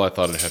was little, I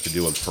thought it'd have to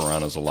deal with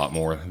piranhas a lot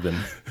more than.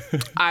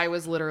 I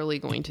was literally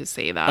going to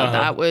say that.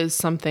 That was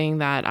something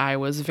that I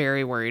was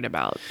very worried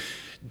about.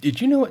 Did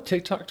you know what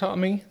TikTok taught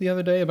me the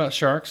other day about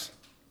sharks?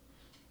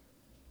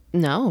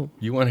 No.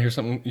 You want to hear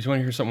something? You want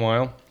to hear something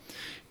wild?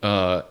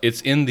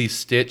 It's in the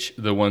Stitch,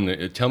 the one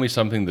that tell me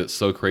something that's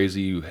so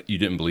crazy you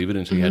didn't believe it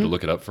until you had to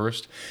look it up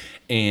first.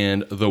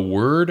 And the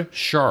word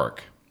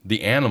shark,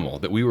 the animal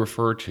that we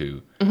refer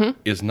to,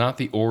 is not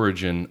the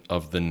origin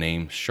of the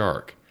name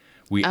shark.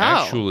 We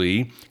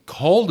actually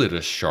called it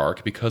a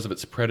shark because of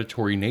its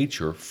predatory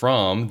nature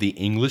from the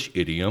English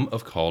idiom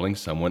of calling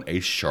someone a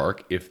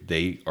shark if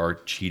they are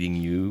cheating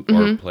you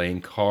or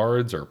playing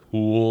cards or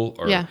pool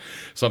or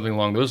something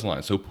along those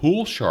lines. So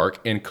pool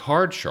shark and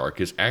card shark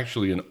is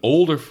actually an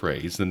older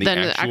phrase than the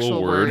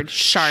actual word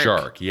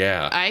shark.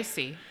 Yeah. I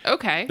see.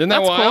 Okay. Isn't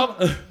that wild?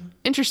 Cool.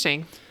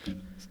 Interesting.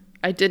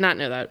 I did not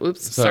know that. Oops.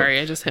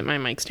 Sorry, I just hit my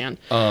mic stand.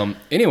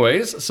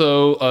 Anyways,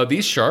 so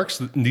these sharks,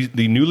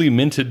 the newly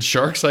minted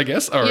sharks, I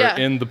guess, are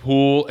in the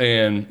pool,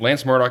 and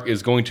Lance Murdoch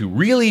is going to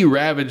really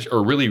ravage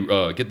or really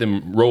get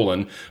them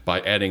rolling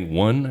by adding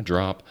 1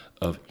 drop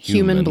of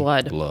human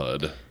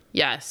blood.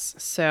 Yes.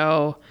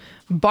 So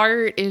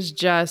Bart is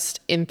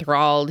just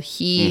enthralled.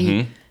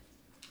 He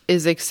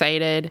is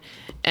excited,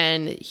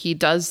 and he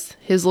does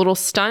his little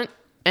stunt,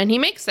 and he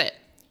makes it.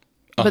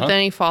 But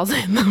then he falls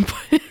in the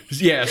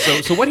Yeah,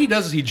 so what he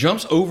does is he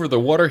jumps over the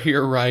water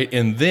here, right?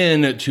 And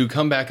then to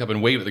come back up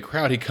and wave at the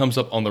crowd, he comes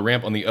up on the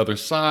ramp on the other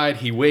side.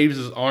 He waves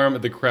his arm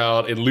at the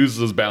crowd and loses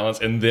his balance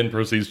and then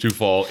proceeds to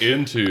fall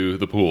into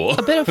the pool.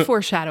 A bit of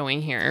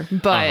foreshadowing here,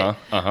 but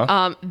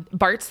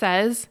Bart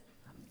says,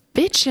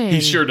 bitchin'.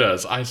 He sure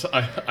does. I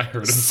heard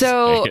him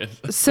say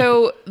it.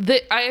 So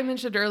I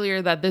mentioned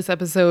earlier that this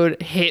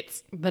episode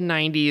hits the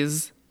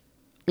 90s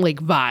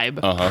like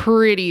vibe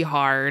pretty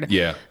hard.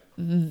 Yeah.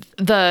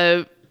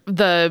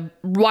 The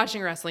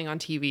watching wrestling on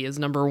TV is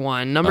number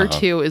one. Number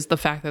two is the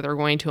fact that they're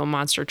going to a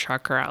monster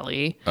truck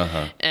rally.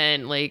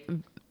 And like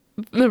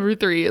number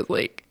three is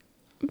like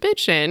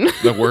bitchin'.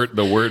 The word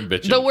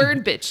bitchin'. The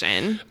word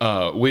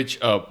bitchin'. Which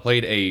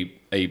played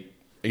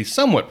a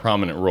somewhat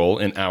prominent role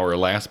in our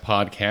last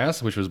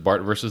podcast, which was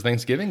Bart versus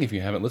Thanksgiving. If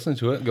you haven't listened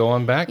to it, go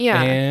on back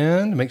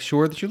and make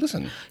sure that you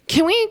listen.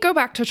 Can we go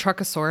back to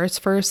Truckosaurus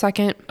for a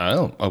second?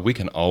 Oh, we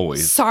can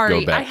always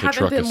Sorry, go back I to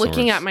haven't been Truckosaurus.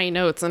 looking at my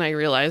notes and I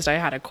realized I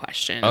had a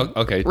question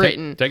Okay,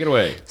 written. Take it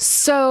away.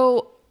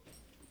 So,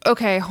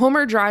 okay,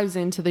 Homer drives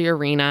into the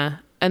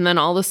arena and then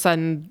all of a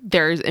sudden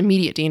there's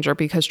immediate danger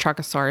because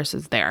Truckosaurus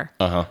is there.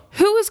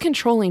 Who is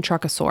controlling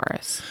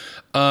Truckosaurus?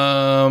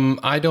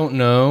 I don't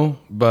know,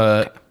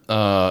 but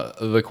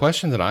the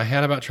question that I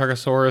had about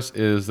Truckosaurus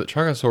is that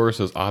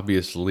Truckosaurus is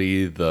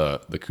obviously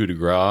the coup de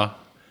grace.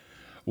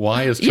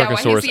 Why is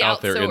Truckosaurus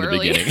out there so in the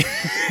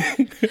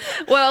beginning?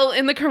 Well,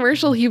 in the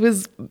commercial, he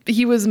was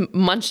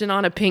munching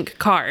on a pink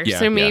car,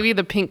 so maybe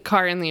the pink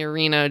car in the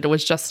arena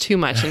was just too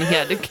much, and he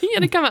had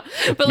to come out.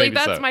 But like,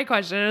 that's my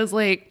question. It was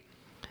like,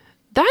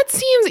 that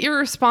seems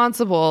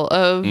irresponsible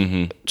of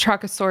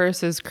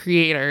Truckosaurus's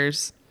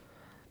creators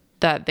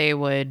that they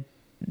would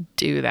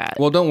do that.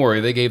 Well, don't worry.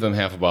 They gave them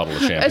half a bottle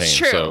of champagne. That's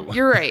true. So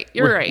You're right.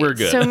 We're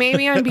good. So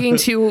maybe I'm being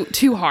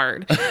too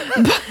hard.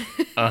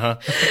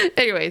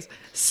 Anyways,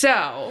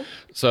 so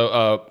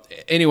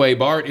anyway,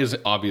 Bart is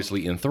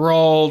obviously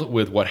enthralled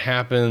with what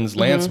happens.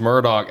 Lance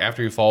Murdoch,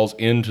 after he falls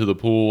into the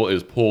pool,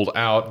 is pulled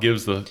out,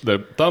 gives the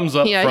thumbs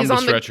up from the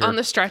stretcher. On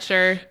the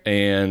stretcher.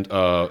 And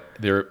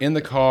they're in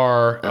the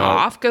car.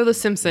 Off go the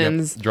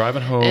Simpsons. Yep,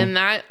 driving home. In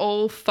that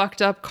old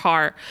fucked up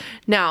car.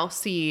 Now,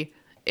 see,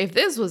 if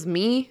this was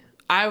me,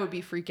 I would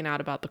be freaking out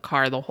about the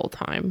car the whole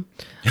time.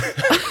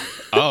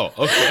 Oh,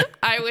 okay.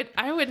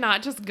 I would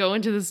not just go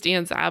into the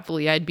stands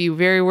happily. I'd be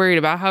very worried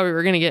about how we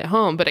were going to get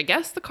home. But I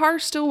guess the car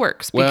still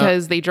works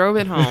because they drove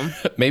it home.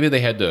 Maybe they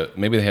had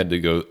to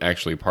go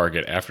actually park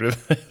it after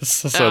this,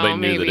 so they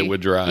knew that it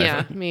would drive.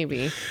 Yeah,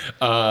 maybe.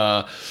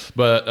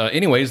 But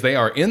anyways, they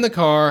are in the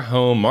car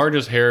home.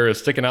 Marge's hair is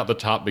sticking out the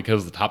top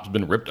because the top's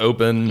been ripped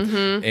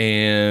open,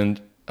 and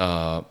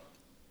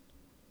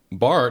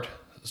Bart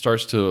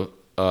starts to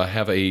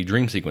have a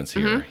dream sequence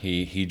here.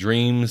 He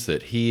dreams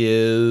that he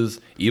is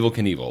Evel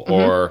Knievel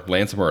or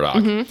Lance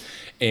Murdoch.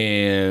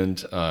 And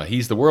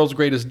he's the world's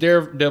greatest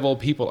daredevil.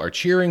 People are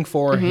cheering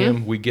for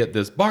him. We get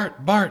this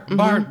Bart, Bart,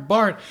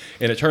 Bart.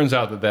 And it turns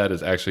out that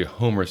is actually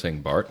Homer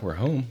saying, Bart, we're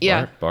home.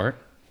 Yeah. Bart.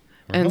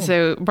 And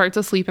so Bart's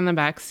asleep in the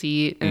back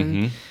seat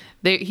and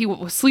he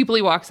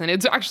sleepily walks in.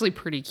 It's actually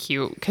pretty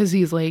cute because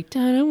he's like,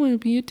 Dad, I want to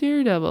be a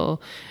daredevil.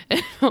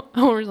 And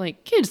Homer's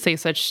like, kids say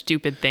such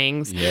stupid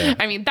things. Yeah.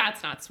 I mean,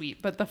 that's not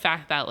sweet. But the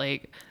fact that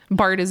like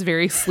Bart is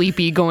very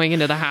sleepy going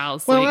into the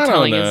house, Well, like I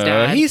telling don't know. his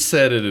dad. He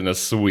said it in a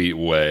sweet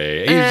way.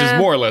 He's just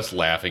more or less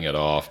laughing it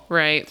off.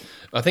 Right.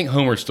 I think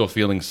Homer's still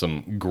feeling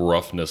some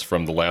gruffness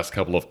from the last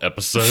couple of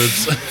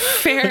episodes.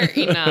 Fair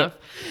enough.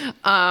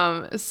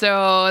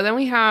 So then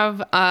we have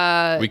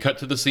we cut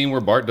to the scene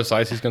where Bart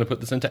decides he's going to put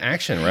this into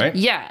action, right?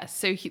 Yeah.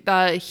 So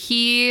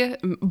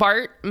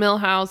Bart,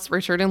 Milhouse,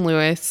 Richard, and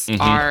Lewis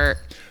are.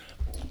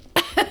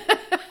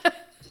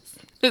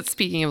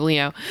 Speaking of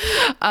Leo,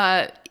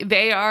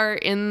 they are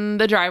in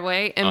the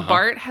driveway, and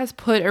Bart has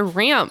put a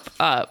ramp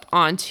up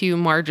onto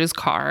Marge's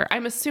car.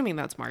 I'm assuming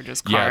that's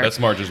Marge's car. Yeah, that's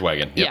Marge's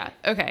wagon. Yep.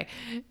 Yeah. Okay.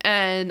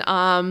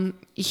 And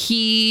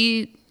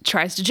he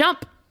tries to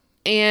jump,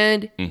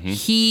 and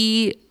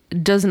he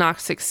does not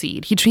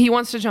succeed. He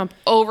wants to jump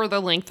over the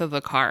length of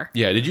the car.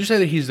 Yeah. Did you say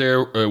that he's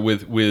there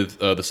with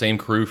the same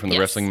crew from the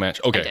wrestling match?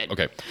 Okay. I did.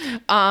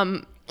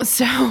 Okay.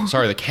 So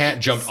sorry, the cat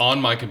jumped on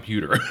my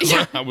computer.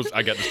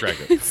 I got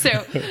distracted. So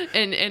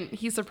and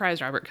he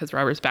surprised Robert because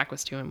Robert's back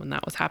was to him when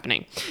that was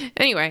happening.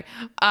 Anyway,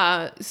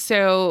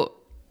 so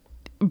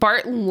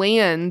Bart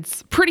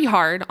lands pretty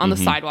hard on the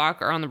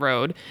sidewalk or on the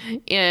road,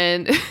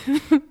 and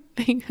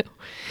they go,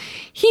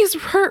 he's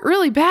hurt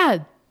really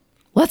bad.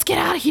 Let's get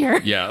out of here.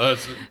 Yeah,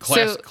 that's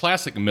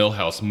classic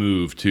Milhouse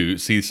move to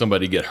see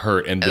somebody get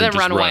hurt and then just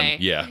run away.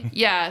 Yeah.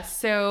 Yeah.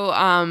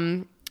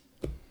 So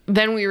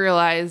then we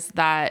realize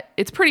that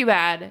it's pretty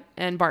bad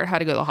and Bart had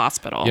to go to the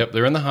hospital. Yep,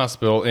 they're in the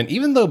hospital. And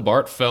even though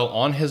Bart fell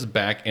on his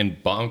back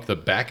and bonked the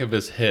back of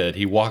his head,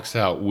 he walks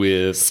out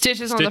with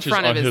stitches on the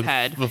front of his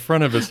head. The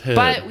front of his head.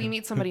 But we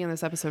meet somebody in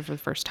this episode for the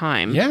first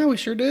time. Yeah, we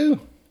sure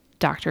do.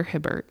 Dr.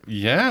 Hibbert.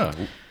 Yeah.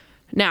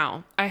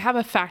 Now, I have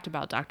a fact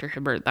about Dr.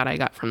 Hibbert that I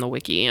got from the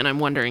wiki, and I'm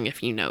wondering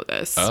if you know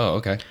this. Oh,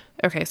 okay.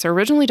 Okay, so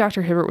originally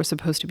Dr. Hibbert was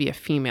supposed to be a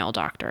female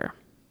doctor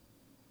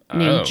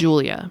named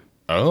Julia.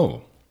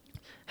 Oh.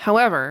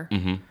 However,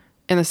 in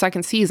the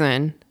second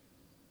season,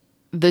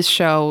 this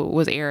show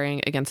was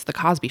airing against The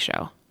Cosby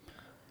Show.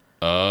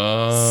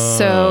 Oh.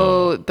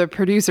 So the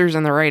producers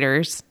and the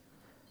writers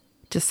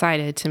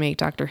decided to make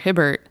Dr.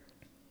 Hibbert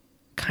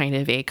kind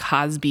of a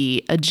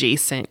Cosby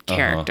adjacent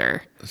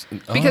character.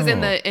 Because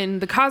in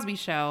the Cosby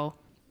Show,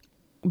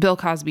 Bill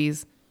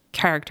Cosby's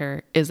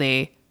character is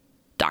a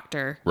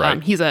doctor.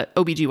 Right. He's a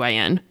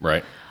OBGYN.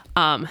 Right.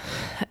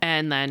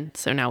 And then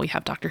so now we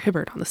have Dr.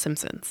 Hibbert on The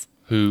Simpsons.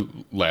 Who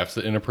laughs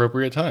at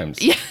inappropriate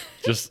times. Yeah.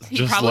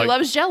 He Probably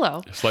loves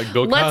Jello. Just like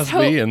Bill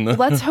Cosby.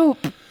 Let's hope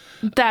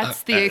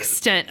that's the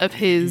extent of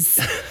his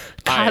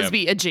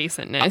Cosby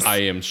adjacentness. I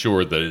am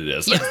sure that it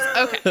is. Yes.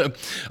 Okay.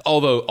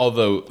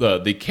 although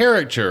the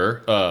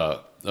character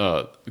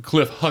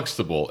Cliff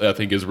Huxtable, I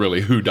think, is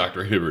really who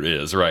Dr. Hibbert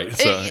is, right?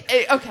 So,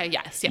 okay.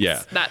 Yes.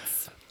 Yeah.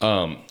 That's.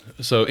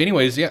 So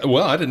anyways, yeah,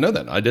 well, I didn't know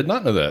that. I did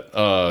not know that.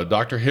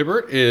 Dr.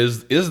 Hibbert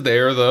is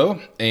there though.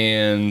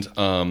 And,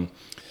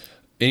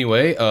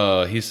 anyway,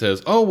 he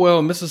says, oh,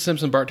 well, Mrs.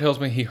 Simpson, Bart tells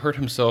me he hurt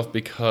himself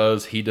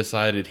because he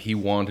decided he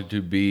wanted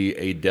to be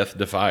a death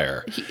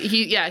defier.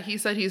 He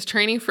said he's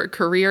training for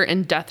career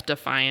in death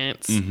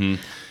defiance. Mm-hmm.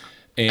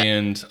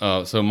 And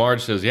so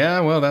Marge says, yeah,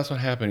 well, that's what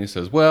happened. He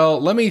says, well,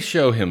 let me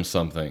show him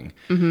something.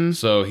 Mm-hmm.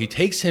 So he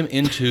takes him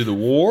into the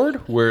ward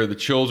where the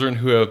children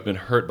who have been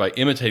hurt by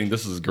imitating,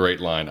 this is a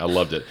great line, I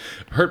loved it,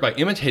 hurt by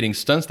imitating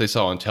stunts they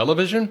saw on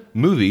television,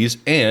 movies,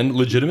 and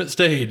legitimate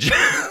stage.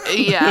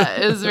 Yeah,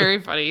 it was very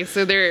funny.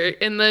 So they're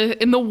in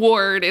the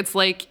ward. It's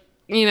like,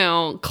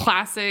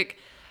 classic,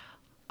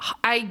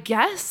 I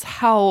guess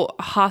how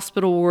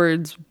hospital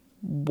wards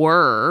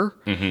were,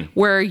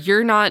 where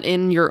you're not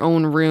in your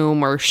own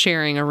room or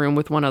sharing a room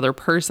with one other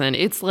person.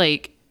 It's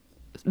like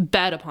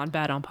bed upon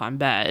bed upon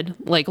bed,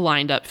 like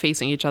lined up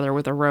facing each other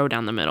with a row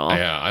down the middle.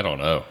 Yeah, I don't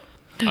know.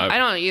 I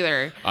don't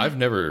either. I've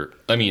never,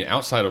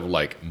 outside of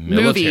like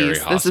military movies.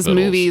 hospitals. This is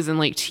movies and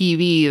like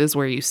TV is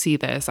where you see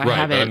this. I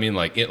haven't.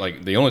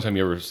 But the only time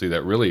you ever see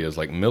that really is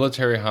like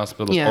military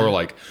hospitals Yeah. or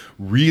like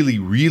really,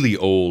 really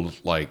old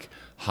like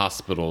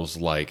hospitals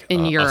like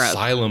in Europe.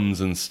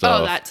 Asylums and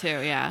stuff. Oh, that too,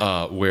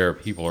 yeah. Where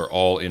people are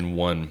all in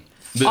one.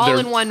 All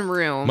in one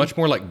room. Much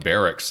more like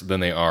barracks than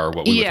they are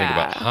what we would think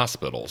about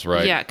hospitals,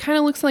 right? Yeah, it kind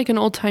of looks like an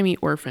old-timey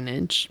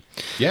orphanage.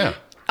 Yeah.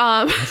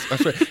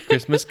 That's right.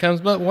 Christmas comes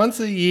but once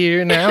a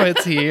year. Now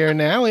it's here.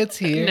 Now it's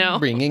here. No,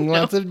 bringing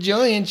lots of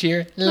joy and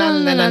cheer. La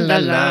la la la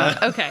la.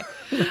 Okay.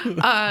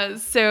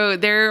 So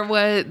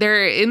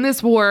they're in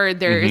this ward.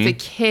 There is a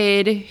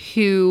kid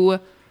who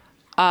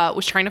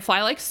was trying to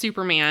fly like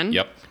Superman.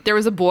 Yep. There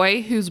was a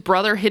boy whose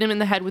brother hit him in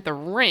the head with a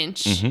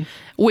wrench,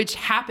 which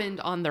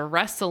happened on the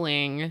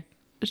wrestling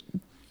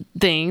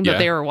thing that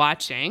they were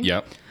watching.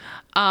 Yep.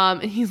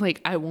 And he's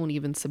like, I won't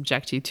even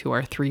subject you to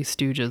our Three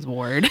Stooges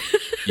ward.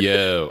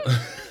 Yo.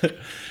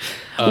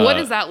 What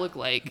does that look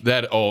like?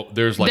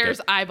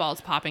 There's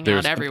eyeballs popping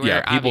out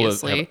everywhere, yeah, people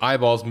obviously. have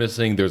eyeballs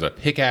missing. There's a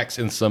pickaxe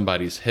in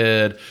somebody's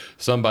head.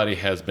 Somebody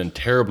has been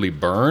terribly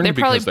burned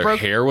because their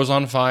hair was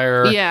on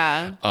fire.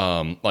 Yeah.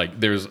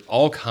 There's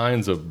all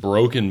kinds of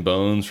broken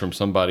bones from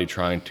somebody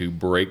trying to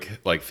break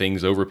like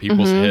things over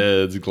people's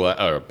heads,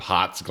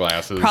 pots,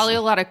 glasses. Probably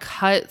a lot of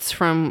cuts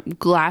from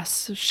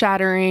glass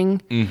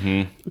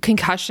shattering,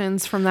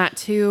 concussions from that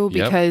too,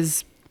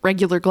 because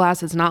regular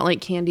glass is not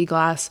like candy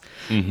glass.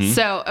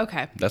 So,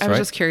 okay. I was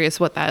just curious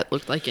what that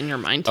looked like in your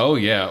mind. Oh,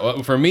 yeah.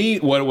 Well, for me,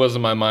 what it was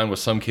in my mind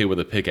was some kid with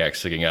a pickaxe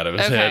sticking out of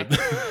his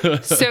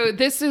head. So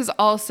this is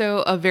also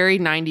a very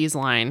 90s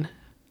line.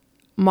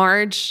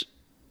 Marge,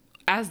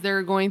 as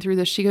they're going through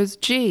this, she goes,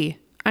 gee,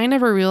 I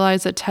never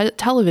realized that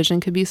television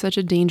could be such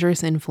a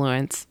dangerous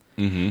influence.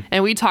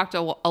 And we talked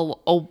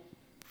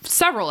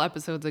several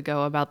episodes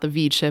ago about the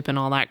V chip and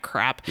all that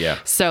crap. Yeah.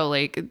 So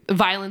like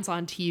violence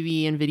on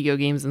TV and video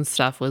games and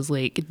stuff was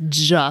like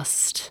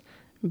just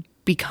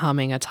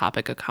becoming a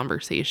topic of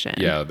conversation.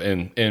 Yeah.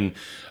 And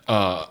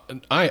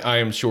I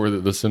am sure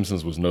that The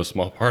Simpsons was no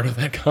small part of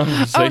that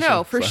conversation. Oh,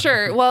 no, for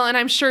sure. Well, and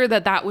I'm sure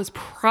that was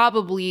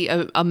probably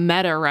a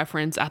meta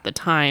reference at the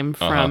time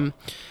from,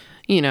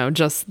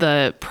 just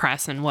the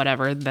press and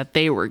whatever that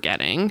they were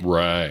getting.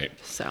 Right.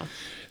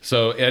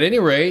 So at any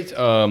rate,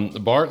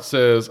 Bart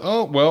says,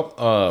 oh,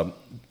 well,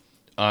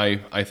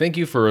 I thank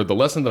you for the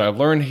lesson that I've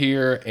learned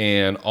here.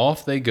 And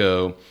off they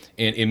go.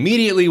 And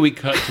immediately we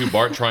cut to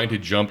Bart trying to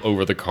jump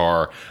over the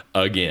car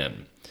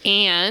again.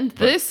 And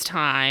this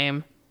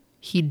time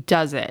he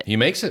does it. He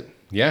makes it.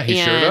 Yeah, he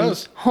sure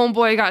does.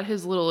 Homeboy got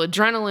his little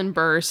adrenaline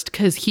burst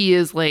because he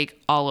is like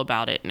all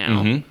about it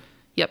now.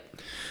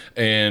 Yep.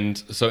 And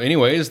so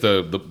anyways,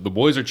 the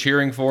boys are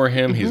cheering for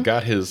him. He's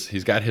got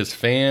his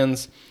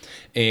fans.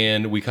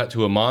 And we cut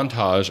to a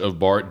montage of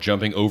Bart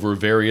jumping over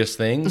various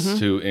things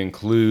to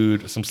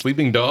include some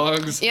sleeping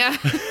dogs. Yeah.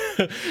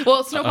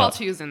 Well, Snowball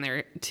 2 is in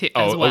there too,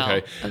 as well.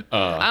 Okay.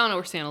 I don't know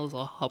where Santa's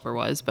little helper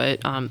was,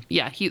 but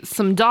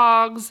some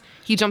dogs.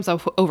 He jumps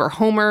over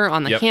Homer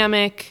on the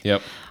hammock.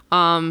 Yep.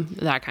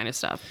 that kind of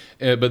stuff.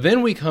 But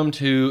then we come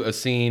to a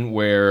scene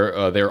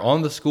where they're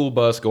on the school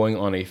bus going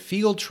on a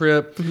field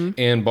trip,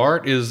 and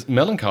Bart is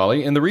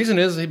melancholy, and the reason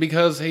is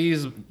because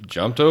he's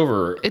jumped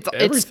over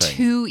everything. It's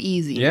too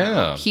easy. Yeah.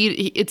 Now.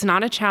 It's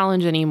not a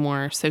challenge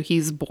anymore, so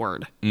he's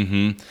bored.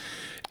 Mm-hmm.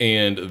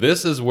 And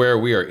this is where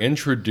we are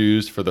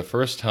introduced for the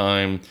first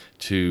time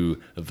to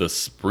the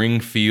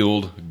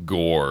Springfield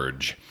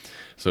Gorge.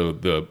 So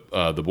the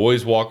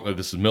boys walk,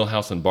 this is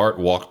Milhouse and Bart,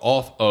 walk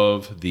off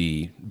of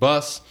the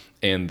bus,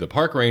 and the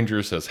park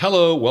ranger says,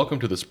 "Hello, welcome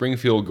to the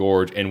Springfield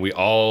Gorge." And we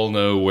all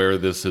know where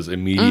this is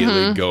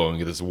immediately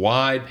going. This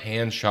wide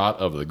pan shot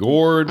of the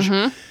gorge.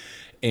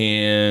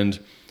 And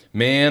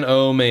man,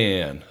 oh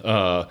man,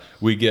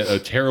 we get a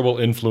terrible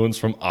influence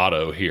from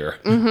Otto here.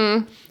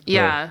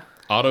 Yeah.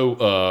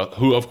 Otto,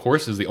 who of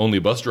course is the only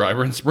bus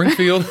driver in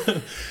Springfield,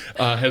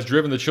 has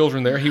driven the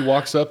children there. He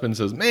walks up and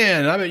says,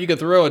 "Man, I bet you could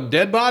throw a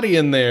dead body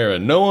in there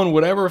and no one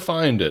would ever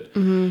find it."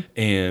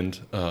 And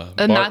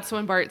that's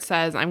when Bart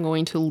says, "I'm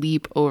going to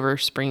leap over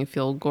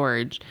Springfield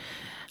Gorge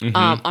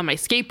on my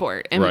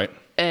skateboard."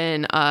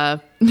 And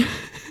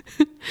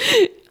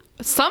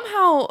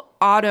somehow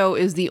Otto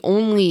is the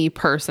only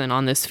person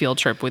on this field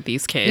trip with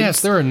these kids.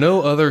 Yes, there are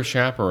no other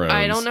chaperones.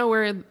 I don't know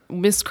where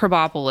Miss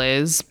Krabappel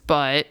is,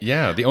 but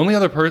yeah, the only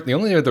other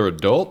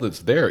adult that's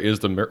there is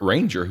the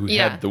ranger who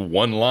had the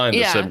one line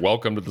that said,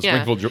 "Welcome to the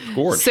Springfield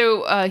Gorge."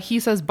 So he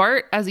says,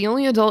 "Bart, as the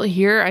only adult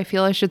here, I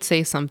feel I should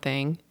say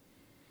something."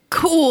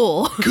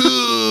 Cool.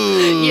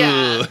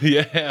 Yeah.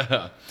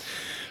 Yeah.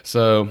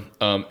 So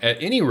at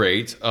any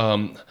rate,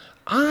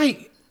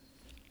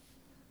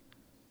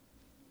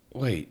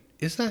 wait,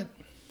 is that?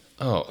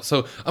 Oh,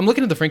 so I'm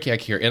looking at the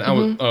Frankiac here, and I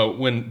was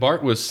when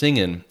Bart was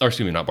singing, or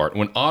excuse me, not Bart.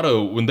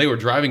 When they were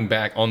driving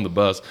back on the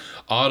bus,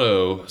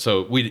 Otto.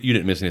 So you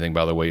didn't miss anything,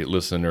 by the way,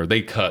 listener.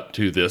 They cut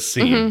to this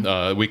scene.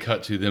 We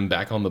cut to them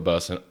back on the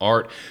bus, and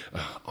Otto.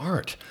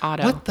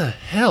 What the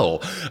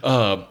hell?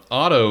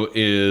 Otto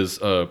is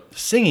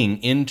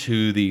singing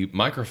into the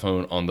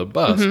microphone on the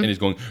bus, and he's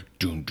going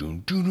doom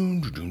doom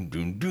doom doom doom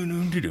doom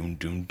doom doom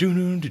doom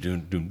doom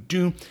doom doom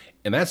doom,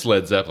 and that's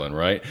Led Zeppelin,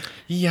 right?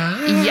 Yeah.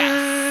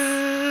 Yes.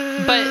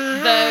 But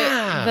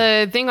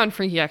the thing on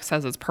Freaky X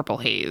says it's Purple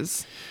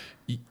Haze.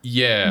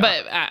 Yeah.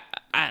 But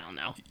I don't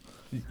know.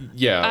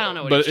 Yeah. I don't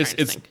know what he's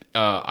trying to think.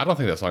 I don't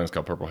think that song is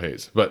called Purple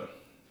Haze, but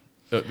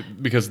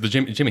because the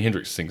Jimi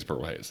Hendrix sings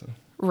Purple Haze.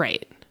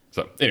 Right.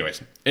 So anyway,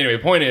 the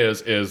point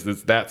is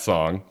that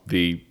song,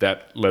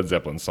 that Led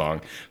Zeppelin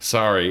song.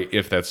 Sorry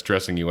if that's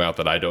stressing you out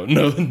that I don't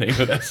know the name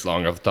of that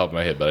song off the top of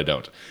my head, but I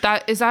don't.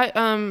 Is that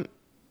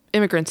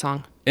Immigrant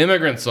Song.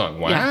 Immigrant Song.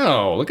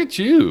 Wow. Look at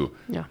you.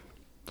 Yeah.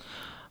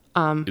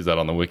 Is that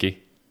on the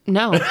wiki?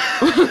 No. No,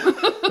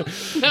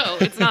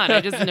 it's not. I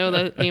just know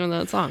the name of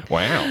that song.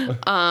 Wow.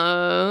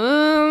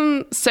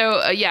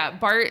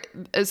 Bart.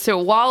 So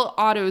while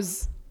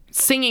Otto's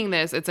singing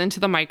this, it's into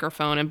the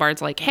microphone, and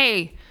Bart's like,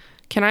 "Hey,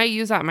 can I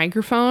use that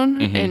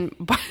microphone?" And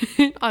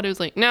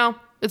Otto's like, "No,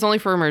 it's only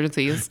for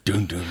emergencies."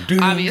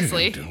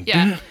 Obviously,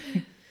 yeah.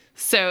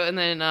 So and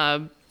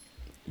then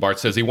Bart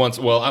says he wants,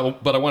 but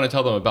I want to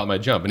tell them about my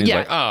jump. And he's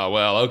like,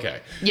 okay.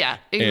 Yeah,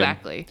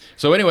 exactly. And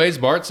so anyways,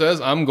 Bart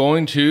says, "I'm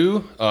going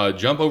to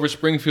jump over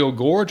Springfield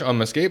Gorge on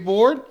my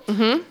skateboard."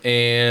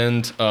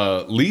 And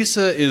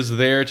Lisa is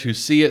there to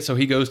see it. So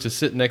he goes to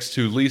sit next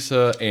to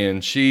Lisa,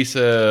 and she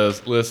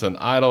says, "Listen,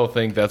 I don't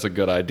think that's a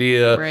good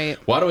idea. Right.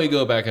 Why don't we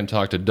go back and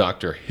talk to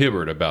Dr.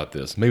 Hibbert about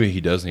this? Maybe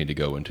he does need to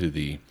go into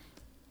the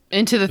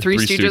Three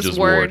Stooges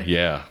ward."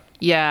 Yeah.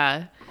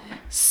 Yeah.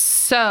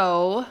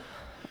 So,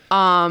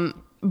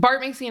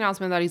 Bart makes the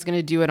announcement that he's going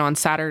to do it on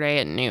Saturday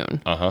at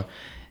noon.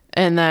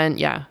 And then,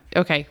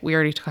 we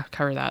already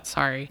covered that.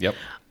 Sorry. Yep.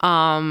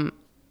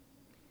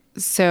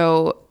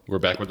 So we're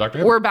back with Dr.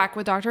 Hibbert. We're back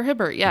with Dr.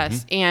 Hibbert,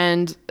 yes.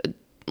 And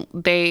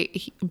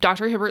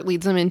Dr. Hibbert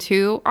leads them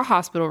into a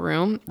hospital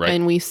room,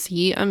 and we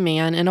see a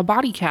man in a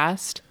body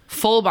cast,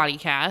 full body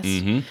cast,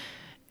 and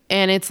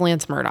it's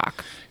Lance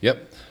Murdoch.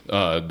 Yep.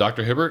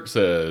 Dr. Hibbert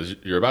says,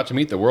 "You're about to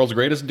meet the world's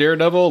greatest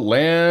daredevil,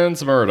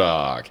 Lance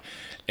Murdoch."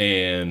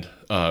 And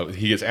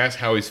he gets asked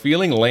how he's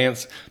feeling.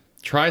 Lance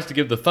tries to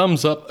give the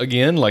thumbs up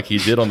again like he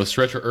did on the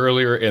stretcher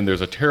earlier, and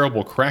there's a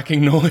terrible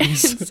cracking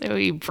noise. So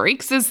he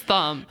breaks his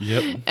thumb.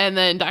 Yep. And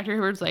then Dr.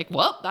 Hibbert's like,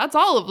 "Well, that's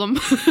all of them."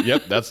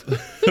 Yep, that's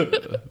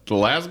the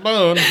last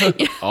bone.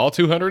 All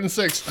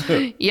 206.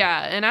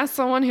 Yeah, and as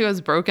someone who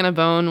has broken a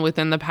bone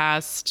within the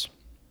past...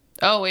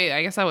 Oh, wait,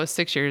 I guess that was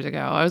 6 years ago.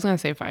 I was going to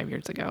say 5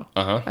 years ago.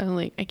 I was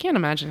like, I can't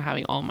imagine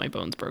having all my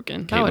bones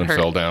broken. That would Caitlin hurt.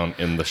 fell down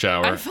in the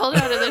shower. I fell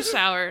out of the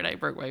shower and I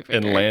broke my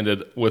finger. And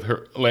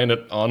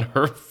landed on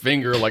her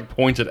finger, like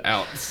pointed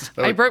out.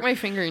 So I broke my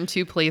finger in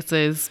 2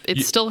 places.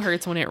 It still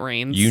hurts when it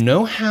rains. You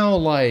know how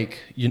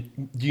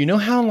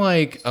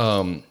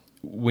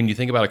when you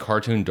think about a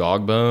cartoon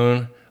dog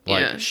bone,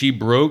 she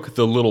broke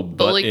the little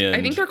butt end.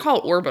 I think they're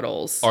called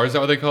orbitals. Or is that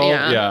what they call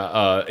it?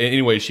 Yeah.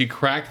 Anyway, she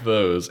cracked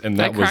those, and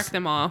I cracked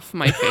them off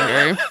my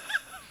finger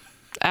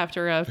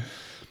after a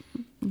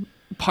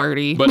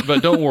party. But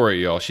don't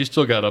worry, y'all. She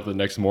still got up the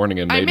next morning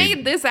and I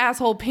made this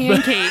asshole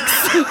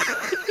pancakes.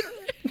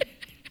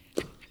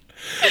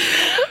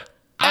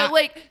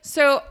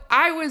 So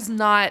I was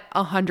not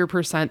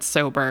 100%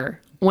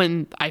 sober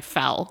when I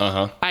fell.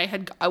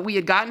 We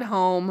had gotten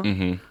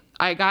home.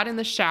 I got in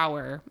the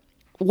shower.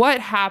 What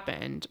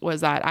happened was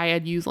that I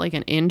had used like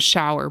an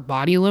in-shower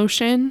body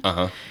lotion,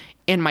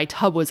 and my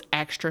tub was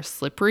extra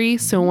slippery.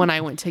 So when I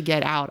went to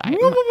get out,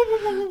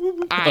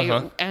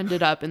 I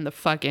ended up in the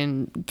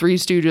fucking Three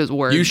Stooges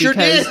word. You sure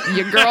did.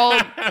 Your girl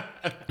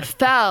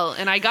fell,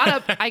 and I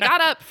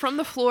got up from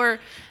the floor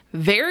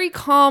very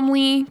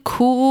calmly,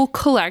 cool,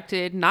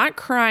 collected, not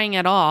crying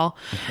at all.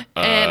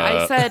 And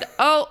I said,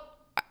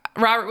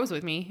 Robert was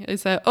with me. I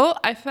said,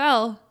 I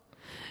fell,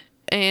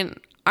 and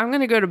I'm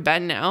going to go to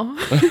bed now.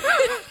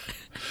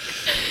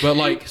 But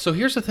like, so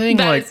here's the thing.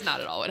 That is not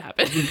at all what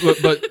happened.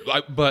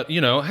 but you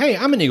know, hey,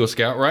 I'm an Eagle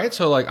Scout, right?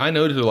 So like, I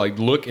know to like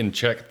look and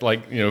check,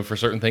 like, you know, for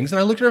certain things. And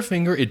I looked at her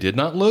finger. It did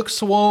not look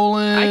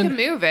swollen. I can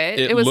move it.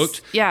 It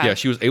looked, yeah.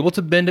 She was able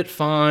to bend it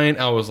fine.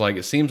 I was like,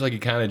 it seems like you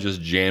kind of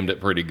just jammed it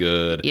pretty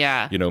good.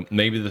 Yeah. You know,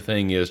 maybe the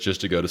thing is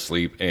just to go to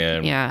sleep,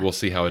 and we'll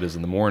see how it is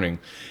in the morning.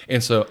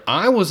 And so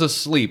I was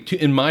asleep,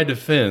 in my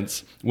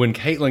defense, when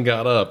Caitlin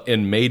got up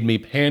and made me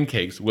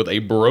pancakes with a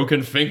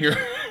broken finger.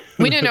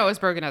 We didn't know it was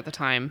broken at the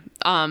time.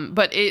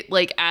 But it,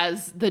 like,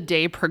 as the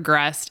day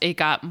progressed, it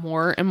got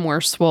more and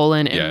more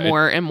swollen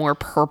and more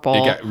purple.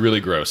 It got really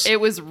gross. It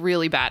was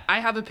really bad.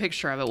 I have a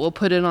picture of it. We'll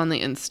put it on the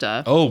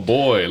Insta. Oh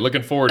boy,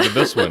 looking forward to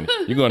this one.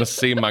 You're going to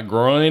see my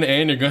groin,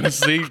 and you're going to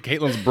see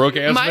Caitlin's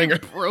broke-ass finger.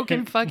 My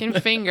broken fucking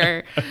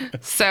finger.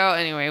 So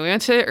anyway, we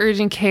went to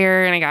urgent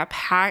care, and I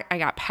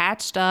got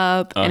patched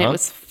up, and it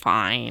was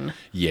fine.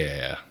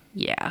 Yeah.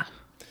 Yeah.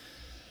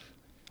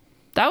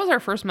 That was our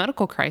first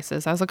medical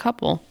crisis as a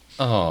couple.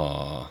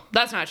 Oh,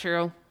 that's not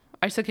true.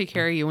 I took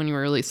care of you when you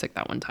were really sick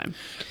that one time.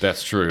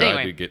 That's true.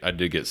 Anyway. I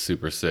did get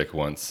super sick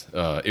once.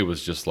 It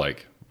was just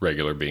like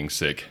regular being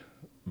sick,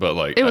 but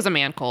like it was a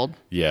man cold.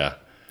 Yeah.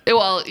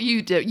 Well,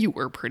 you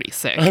were pretty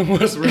sick. I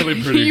was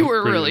really pretty. You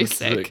were pretty really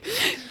sick.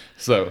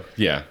 So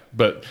yeah,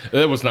 but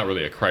that was not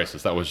really a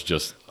crisis. That was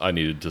just I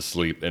needed to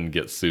sleep and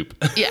get soup.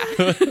 Yeah.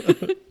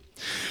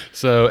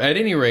 So at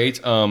any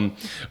rate,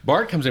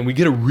 Bart comes in. We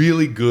get a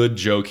really good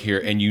joke here,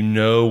 and you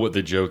know what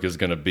the joke is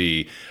going to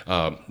be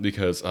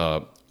because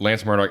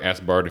Lance Murdoch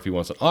asks Bart if he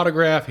wants an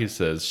autograph. He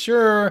says,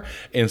 sure.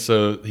 And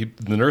so the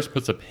nurse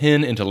puts a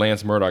pin into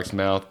Lance Murdoch's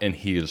mouth, and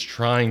he is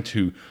trying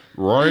to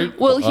write.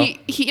 Well,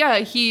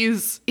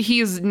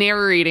 he's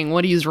narrating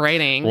what he's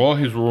writing. While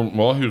he's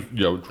trying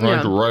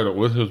to write it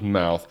with his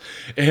mouth.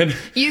 And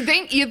you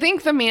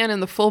think the man in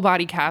the full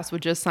body cast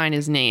would just sign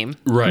his name.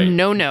 Right.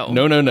 No.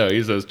 No.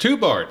 He says, to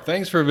Bart,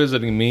 thanks for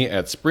visiting me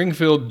at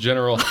Springfield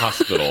General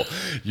Hospital.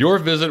 Your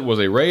visit was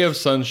a ray of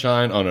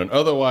sunshine on an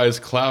otherwise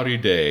cloudy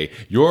day.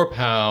 Your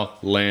pal,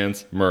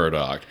 Lance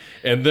Murdoch.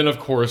 And then, of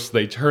course,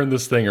 they turn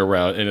this thing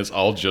around, and it's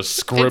all just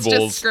scribbles. It's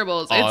just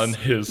scribbles. On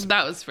his...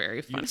 That was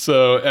very fun.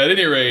 So, at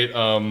any rate,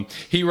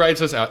 he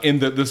writes us out. And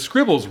the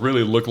scribbles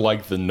really look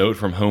like the note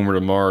from Homer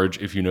to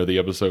Marge, if you know the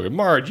episode.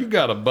 Marge, you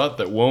got a butt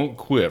that won't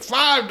quit.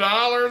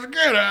 $5,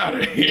 get out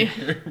of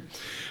here.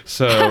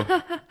 So...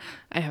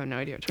 I have no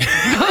idea what you're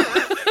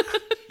talking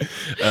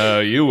about.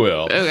 You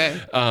will. Okay.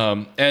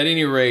 At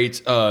any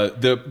rate,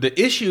 the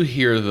issue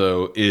here,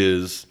 though,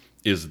 is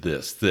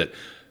this, that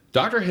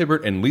Dr.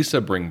 Hibbert and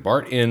Lisa bring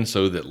Bart in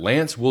so that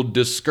Lance will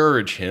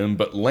discourage him,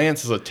 but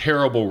Lance is a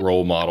terrible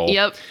role model.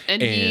 Yep.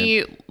 And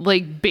he,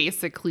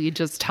 basically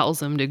just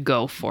tells him to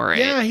go for it.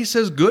 Yeah, he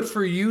says, good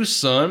for you,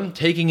 son,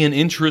 taking an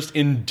interest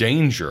in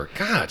danger.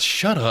 God,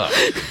 shut up.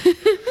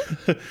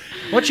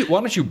 Why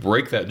don't you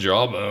break that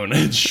jawbone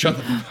and shut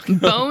the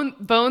fuck up?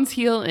 Bones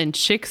heal and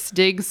chicks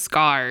dig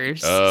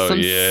scars. Oh, Some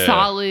yeah.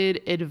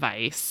 solid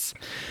advice.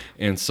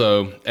 And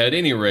so, at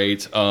any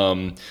rate,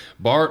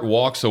 Bart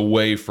walks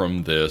away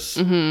from this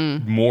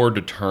more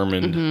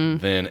determined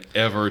than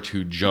ever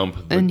to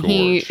jump the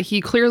gorge. He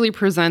clearly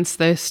presents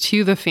this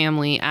to the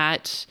family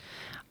at...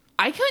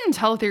 I couldn't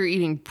tell if they were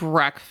eating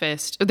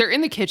breakfast. They're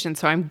in the kitchen,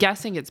 so I'm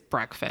guessing it's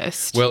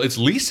breakfast. Well, it's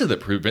Lisa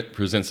that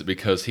presents it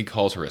because he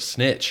calls her a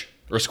snitch.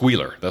 Or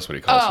squealer, that's what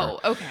he calls her.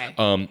 Oh, okay.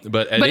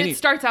 But it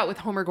starts out with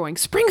Homer going,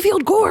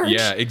 Springfield Gorge!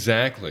 Yeah,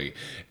 exactly.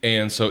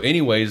 And so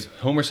anyways,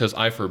 Homer says,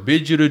 I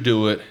forbid you to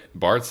do it.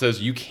 Bart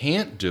says, you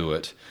can't do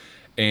it.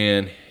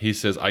 And he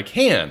says, I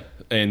can.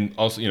 And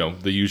also,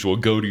 the usual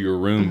go to your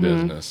room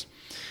business.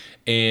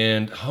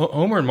 And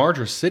Homer and Marge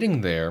are sitting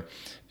there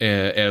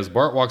as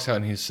Bart walks out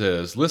and he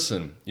says,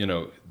 listen,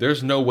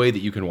 there's no way that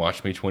you can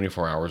watch me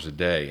 24 hours a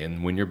day.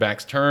 And when your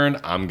back's turned,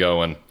 I'm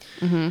going.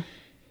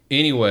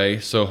 Anyway,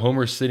 so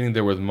Homer's sitting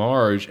there with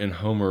Marge, and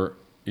Homer,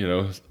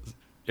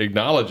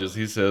 acknowledges.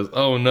 He says,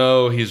 oh,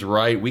 no, he's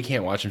right. We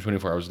can't watch him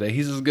 24 hours a day.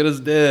 He's as good as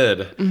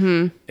dead.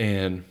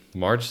 And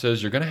Marge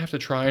says, you're going to have to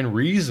try and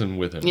reason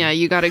with him. Yeah,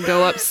 you got to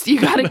go up.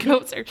 You got to go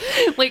upstairs.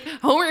 Like,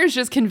 Homer is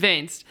just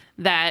convinced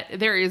that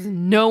there is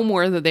no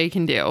more that they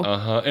can do.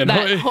 And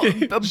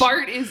that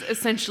Bart is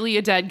essentially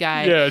a dead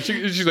guy. Yeah,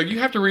 she's like, you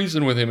have to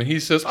reason with him. And he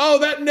says, oh,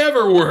 that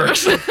never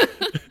works.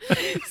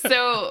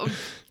 So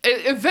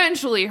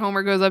eventually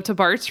Homer goes up to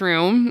Bart's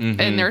room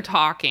and they're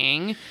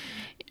talking.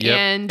 Yep.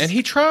 And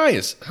he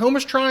tries.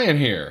 Homer's trying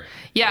here.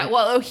 Yeah,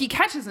 well, he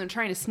catches him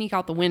trying to sneak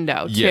out the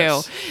window, too.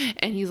 Yes.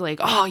 And he's like,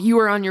 oh, you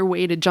were on your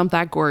way to jump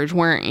that gorge,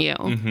 weren't you?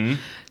 Mm-hmm.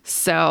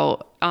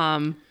 So,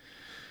 And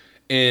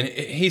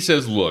he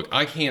says, look,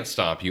 I can't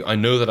stop you. I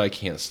know that I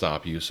can't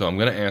stop you. So I'm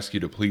going to ask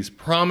you to please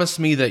promise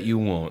me that you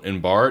won't.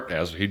 And Bart,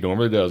 as he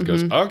normally does,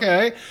 goes,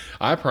 okay,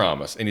 I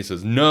promise. And he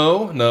says,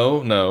 no.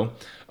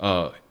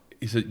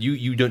 He said,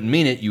 you don't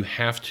mean it. You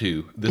have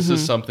to. This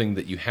is something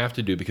that you have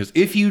to do. Because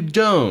if you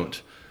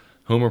don't,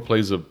 Homer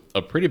plays a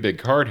pretty big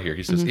card here.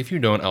 He says, if you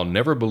don't, I'll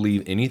never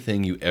believe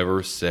anything you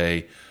ever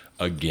say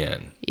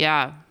again.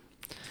 Yeah.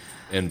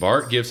 And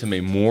Bart gives him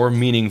a more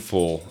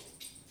meaningful,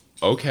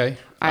 okay,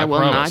 I will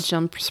promise. not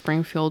jump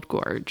Springfield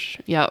Gorge.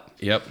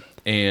 Yep.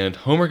 And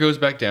Homer goes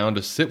back down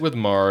to sit with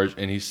Marge,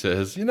 and he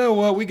says, you know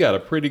what? We got a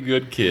pretty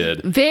good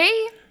kid. They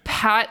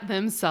pat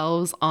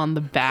themselves on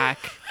the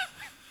back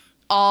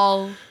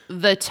all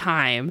the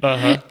time.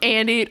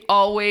 And it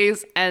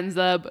always ends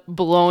up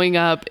blowing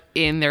up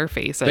in their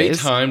faces. They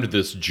timed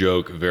this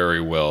joke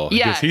very well.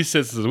 Yeah. Because he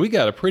says, we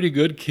got a pretty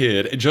good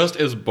kid. And just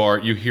as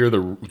Bart, you hear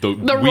the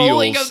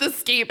rolling of the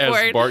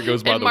skateboard. As Bart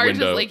goes by and the Marge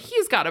window. Is like,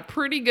 he's got a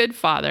pretty good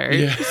father.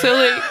 Yeah. So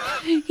like,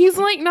 he's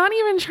like not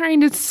even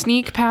trying to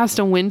sneak past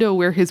a window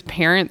where his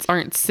parents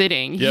aren't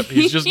sitting. Yep,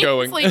 he's just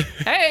going. Like,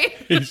 hey.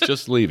 He's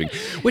just leaving.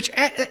 Which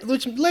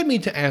led me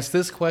to ask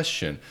this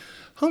question.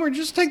 Homer,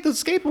 just take the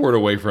skateboard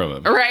away from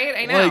him. Right,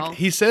 I know. Like,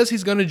 he says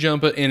he's going to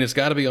jump it, and it's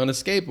got to be on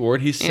his skateboard.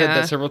 He said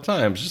that several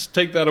times. Just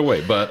take that away.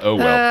 But, oh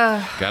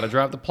well. Got to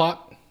drive the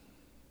plot.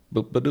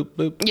 Boop, ba-doop,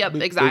 boop. Yep,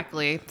 boop,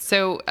 exactly. Boop.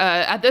 So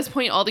at this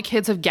point, all the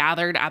kids have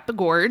gathered at the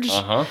gorge.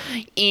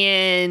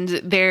 And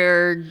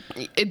they're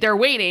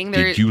waiting.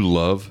 Did you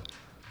love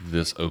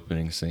this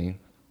opening scene?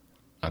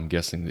 I'm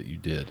guessing that you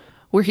did.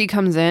 Where he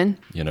comes in?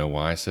 You know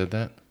why I said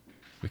that?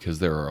 Because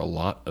there are a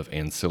lot of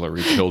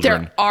ancillary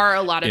children. There are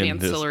a lot of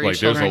ancillary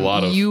children. There's a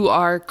lot of, you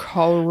are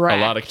correct. A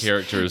lot of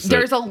characters.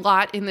 There's a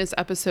lot in this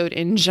episode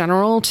in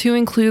general, to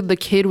include the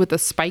kid with the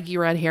spiky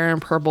red hair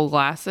and purple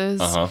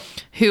glasses,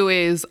 who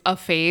is a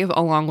fave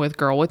along with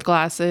girl with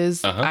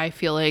glasses. I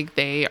feel like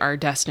they are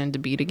destined to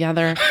be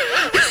together.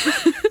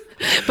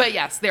 But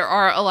yes, there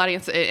are a lot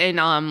of,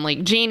 and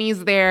like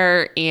Janie's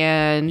there,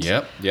 and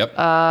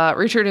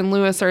Richard and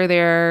Lewis are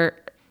there.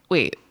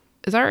 Wait.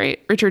 Is that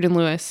right? Richard and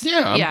Lewis.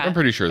 Yeah, I'm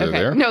pretty sure they're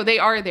there. No, they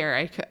are there.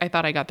 I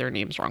thought I got their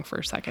names wrong for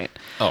a second.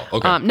 Oh,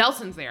 okay.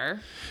 Nelson's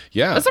there.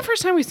 Yeah. That's the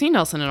first time we've seen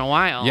Nelson in a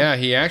while. Yeah,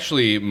 he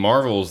actually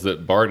marvels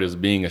that Bart is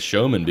being a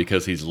showman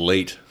because he's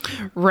late.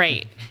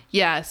 Right.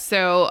 Yeah,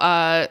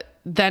 so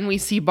then we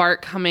see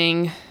Bart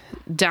coming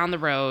down the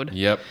road.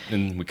 Yep,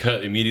 and we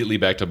cut immediately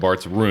back to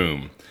Bart's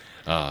room.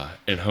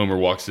 And Homer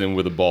walks in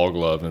with a ball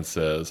glove and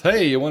says,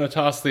 hey, you want to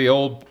toss the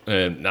old...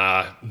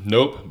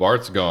 nope,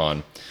 Bart's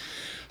gone.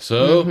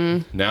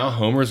 So now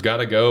Homer's got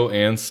to go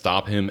and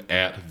stop him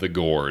at the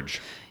gorge.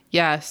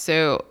 Yeah,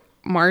 so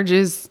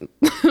Homer's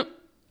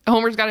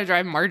got to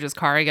drive Marge's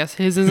car. I guess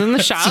his is in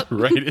the shop.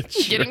 Right.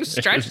 It's getting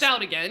stretched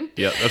out again.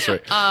 Yeah, that's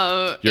right.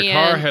 Your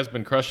car has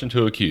been crushed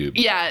into a cube.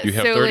 Yeah. You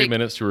have 30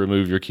 minutes to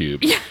remove your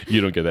cube. Yeah. You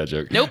don't get that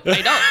joke. Nope,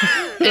 I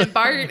don't. And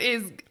Bart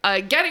is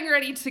getting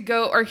ready to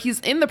go, or he's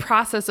in the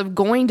process of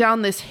going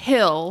down this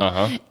hill,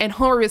 and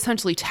Homer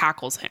essentially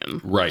tackles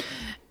him. Right.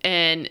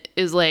 And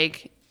is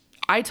like...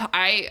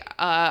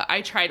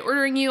 I tried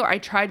ordering you, I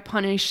tried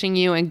punishing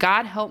you, and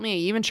God help me, I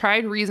even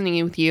tried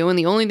reasoning with you, and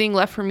the only thing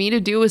left for me to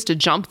do is to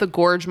jump the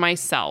gorge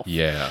myself.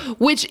 Yeah.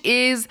 Which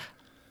is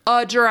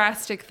a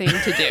drastic thing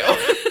to do.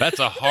 That's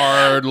a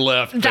hard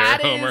left there,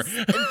 Homer.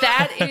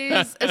 That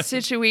is a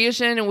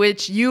situation in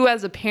which you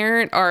as a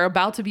parent are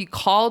about to be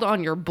called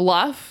on your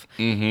bluff,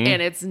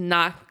 and it's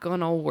not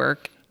gonna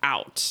work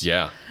out.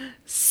 Yeah.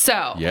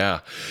 So.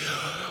 Yeah.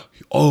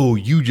 Oh,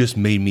 you just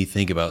made me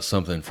think about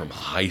something from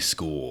high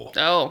school.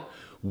 Oh.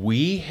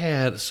 We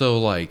had, so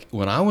like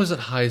when I was at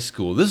high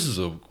school, this is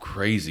a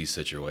crazy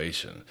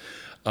situation.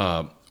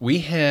 We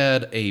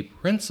had a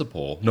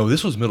principal. No,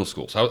 this was middle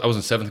school. So I was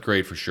in 7th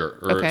grade for sure,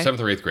 or 7th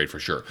or 8th grade for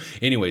sure.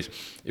 Anyways,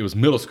 it was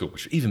middle school,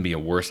 which would even be a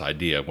worse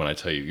idea when I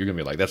tell you. You're going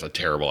to be like, that's a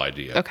terrible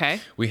idea.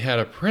 Okay. We had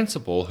a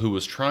principal who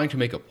was trying to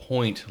make a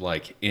point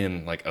like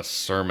in like a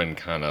sermon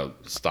kind of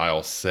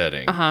style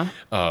setting.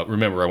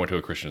 Remember, I went to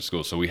a Christian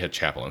school, so we had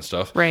chapel and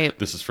stuff. Right.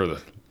 This is for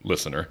the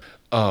listener.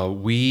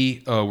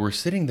 We were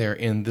sitting there,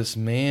 and this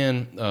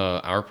man,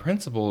 our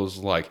principal, is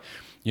like,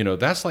 you know,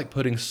 that's like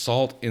putting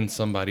salt in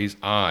somebody's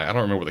eye. I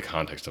don't remember what the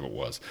context of it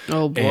was.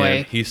 Oh, boy.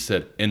 And he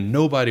said, and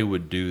nobody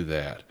would do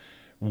that,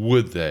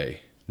 would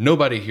they?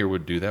 Nobody here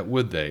would do that,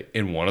 would they?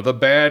 And one of the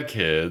bad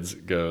kids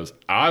goes,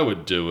 I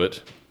would do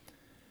it.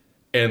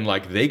 And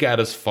like they got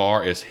as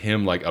far as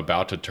him like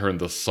about to turn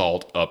the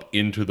salt up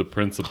into the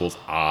principal's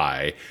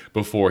eye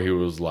before he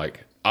was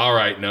like, all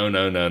right, no.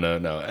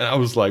 And I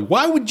was like,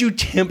 why would you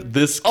tempt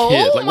this kid?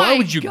 Oh like, why my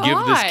would you give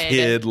this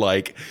kid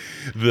like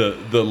the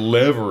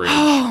leverage?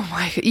 Oh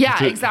my,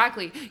 yeah,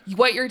 exactly.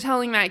 What you're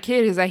telling that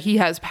kid is that he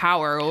has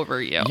power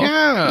over you.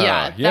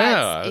 Yeah.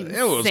 That's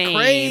It was insane.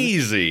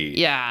 crazy.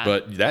 Yeah.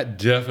 But that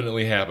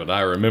definitely happened.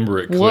 I remember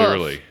it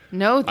clearly. Woof.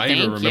 No, I thank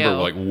even remember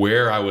you. like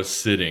where I was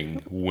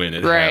sitting when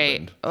it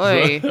Right. happened.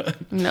 Oy.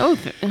 No.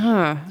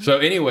 So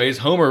anyways,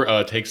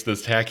 Homer takes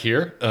this tack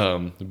here.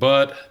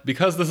 But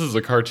because this is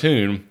a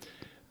cartoon,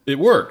 it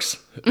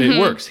works. It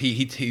works.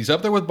 He's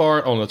up there with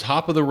Bart on the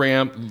top of the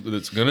ramp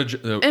that's going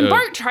to... And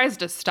Bart tries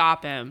to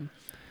stop him,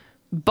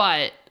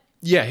 but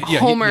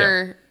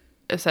Homer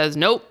says,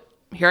 nope,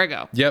 here I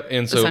go. Yep,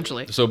 and so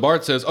essentially. So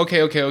Bart says,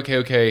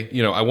 okay.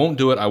 You know, I won't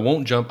do it. I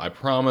won't jump. I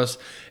promise.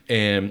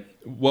 And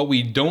what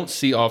we don't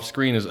see off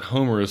screen is that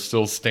Homer is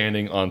still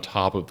standing on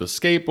top of the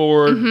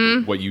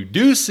skateboard. What you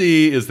do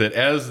see is that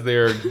as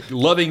they're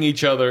loving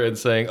each other and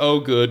saying, oh,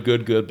 good,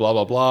 blah,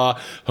 blah, blah,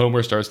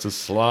 Homer starts to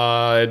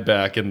slide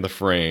back in the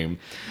frame.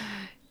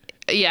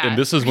 Yeah. And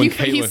this is when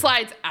he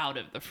slides out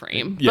of the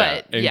frame. Yeah,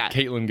 But and yeah.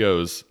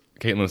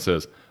 Caitlin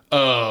says,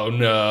 oh,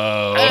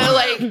 no.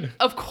 Like,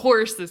 of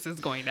course this is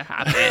going to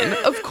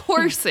happen. Of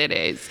course it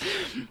is.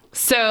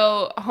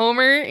 So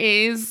Homer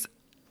is...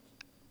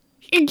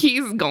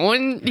 He's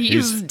doing it.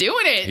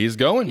 He's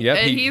going. Yep.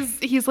 And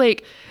he's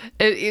like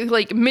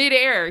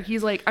midair.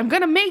 He's like, I'm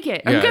gonna make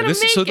it. I'm gonna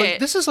make it. Like,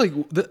 this is like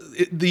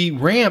the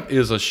ramp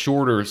is a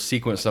shorter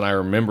sequence than I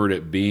remembered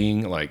it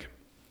being. Like,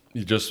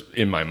 just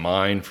in my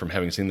mind from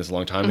having seen this a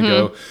long time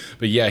ago.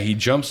 But yeah, he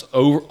jumps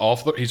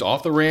he's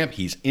off the ramp.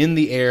 He's in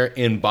the air,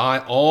 and by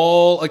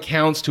all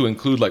accounts, to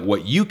include like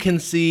what you can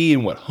see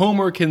and what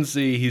Homer can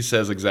see, he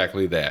says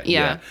exactly that.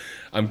 Yeah.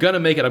 I'm gonna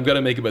make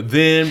it. But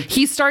then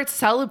he starts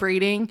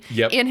celebrating,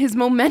 and his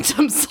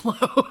momentum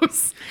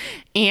slows.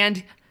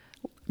 And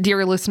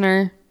dear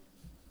listener,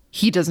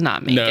 he does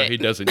not make it. No, he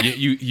doesn't.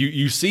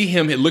 You see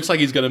him. It looks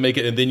like he's gonna make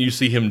it, and then you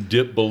see him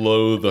dip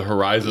below the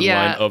horizon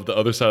line of the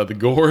other side of the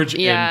gorge.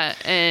 Yeah,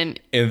 and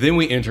then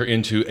we enter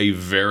into a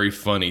very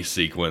funny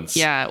sequence.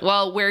 Yeah,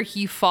 well, where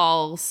he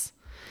falls.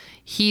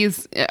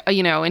 He's,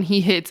 and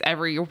he hits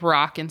every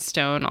rock and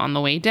stone on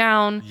the way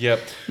down. Yep.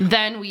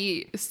 Then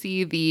we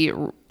see the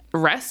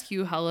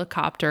rescue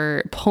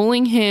helicopter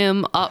pulling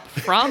him up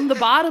from the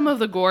bottom of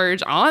the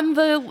gorge in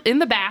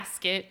the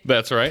basket.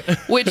 That's right.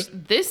 Which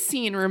this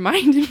scene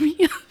reminded me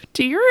of.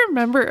 Do you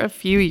remember a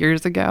few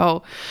years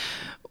ago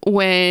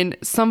when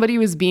somebody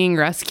was being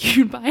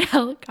rescued by a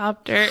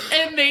helicopter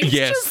and they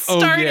just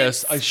started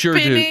I sure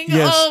spinning? do.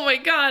 Yes. Oh my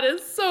God,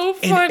 it's so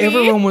funny. And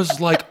everyone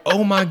was like,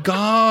 oh my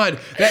God,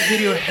 that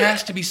video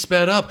has to be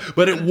sped up.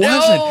 But it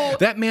wasn't. No.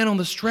 That man on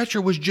the stretcher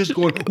was just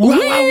going, wow.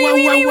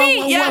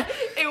 Yeah.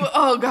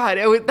 Oh God,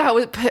 that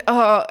was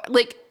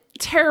like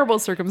terrible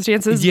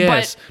circumstances.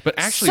 Yes, but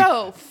actually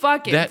so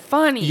fucking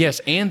funny.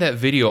 Yes, and that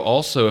video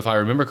also, if I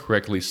remember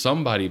correctly,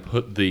 somebody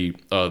put the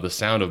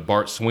sound of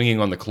Bart swinging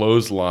on the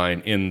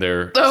clothesline in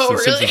their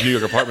Simpsons New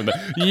York apartment.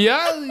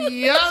 Yeah.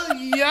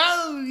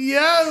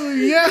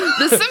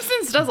 The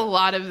Simpsons does a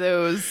lot of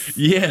those.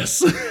 Yes.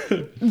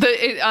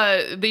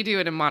 They do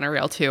it in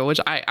Monorail too, which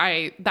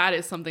I that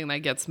is something that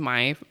gets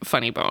my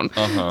funny bone.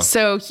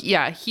 So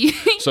yeah,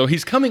 So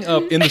he's coming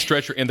up in the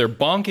stretcher and they're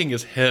bonking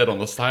his head on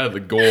the side of the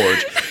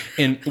gorge.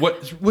 And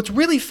what's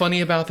really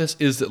funny about this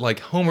is that like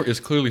Homer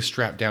is clearly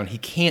strapped down. He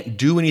can't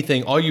do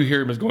anything. All you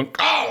hear him is going,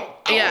 oh.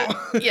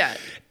 Yeah.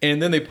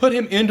 And then they put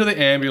him into the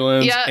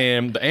ambulance,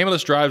 and the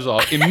ambulance drives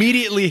off,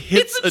 immediately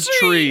hits a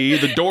tree,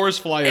 the doors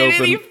fly open.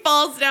 And he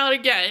falls down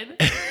again.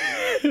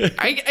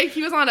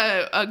 He was on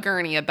a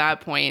gurney at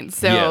that point,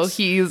 so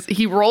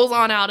he rolls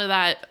on out of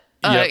that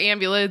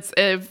ambulance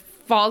and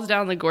falls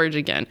down the gorge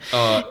again.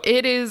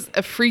 It is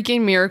a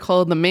freaking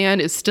miracle. The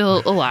man is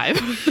still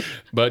alive.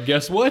 But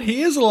guess what?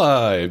 He is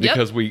alive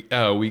because we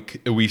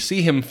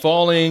see him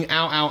falling,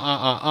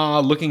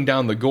 looking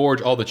down the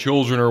gorge. All the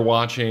children are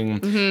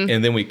watching,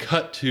 and then we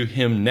cut to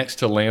him next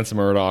to Lance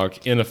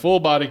Murdoch in a full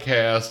body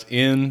cast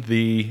in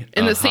the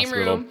same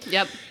room.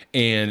 Yep.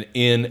 And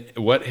in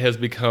what has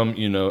become,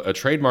 a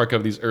trademark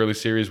of these early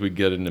series, we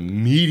get an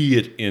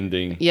immediate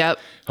ending. Yep.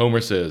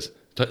 Homer says,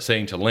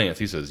 saying to Lance,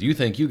 he says, "You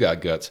think you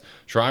got guts?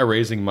 Try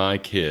raising my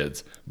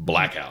kids."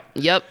 Blackout.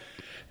 Yep.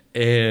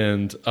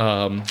 And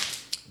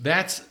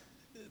that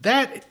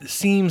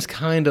seems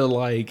kind of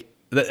like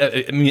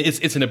I mean,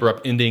 it's an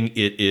abrupt ending.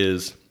 It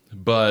is,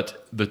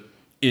 but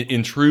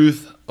in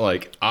truth,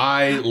 like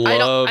I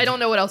don't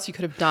know what else you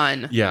could have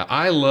done. Yeah,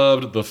 I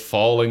loved the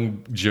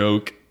falling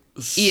joke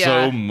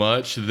so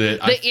much that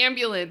the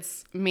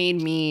ambulance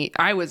made me.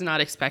 I was not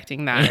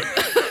expecting that.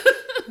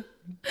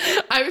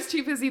 I was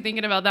too busy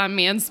thinking about that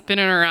man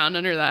spinning around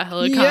under that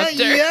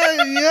helicopter.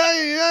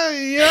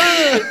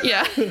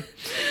 Yeah.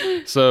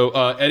 So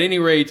at any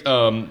rate,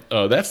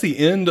 that's the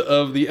end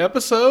of the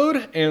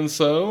episode. And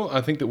so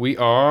I think that we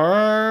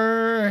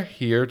are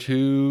here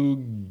to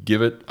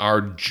give it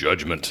our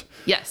judgment.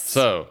 Yes.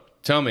 So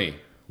tell me,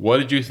 what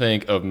did you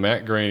think of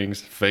Matt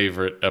Groening's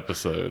favorite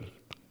episode?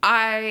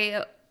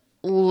 I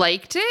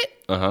liked it.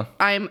 Uh-huh.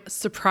 I'm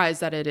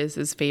surprised that it is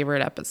his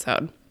favorite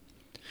episode.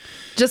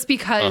 Just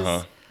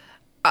because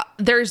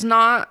there's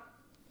not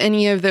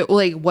any of the,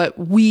 like, what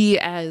we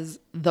as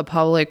the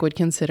public would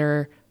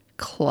consider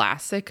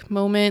classic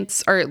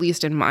moments, or at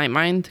least in my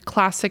mind,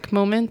 classic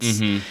moments.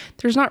 Mm-hmm.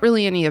 There's not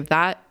really any of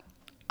that.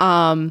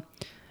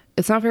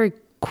 It's not very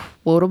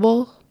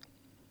quotable,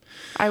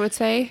 I would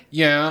say.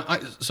 Yeah.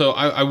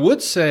 I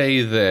would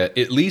say that,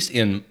 at least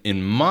in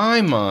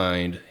my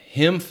mind,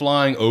 him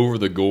flying over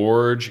the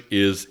gorge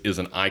is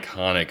an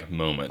iconic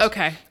moment.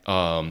 Okay.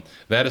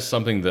 That is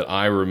something that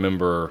I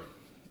remember,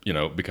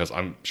 because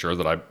I'm sure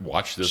that I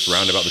watched this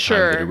around about the time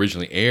that it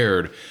originally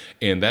aired,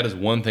 and that is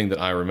one thing that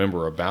I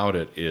remember about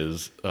it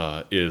is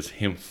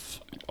him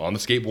on the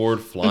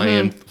skateboard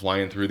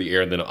flying through the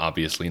air, and then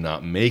obviously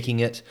not making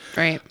it.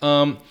 Right.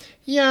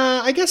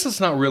 Yeah, I guess it's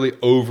not really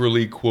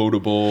overly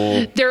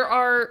quotable. There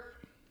are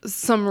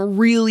some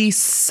really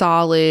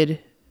solid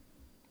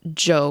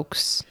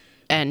jokes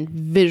and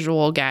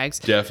visual gags.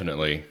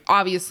 Definitely.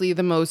 Obviously,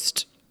 the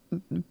most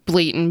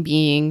blatant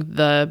being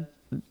the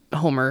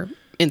Homer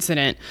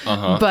incident,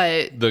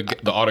 but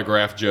the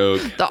autograph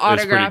joke. The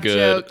autograph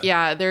joke,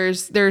 yeah.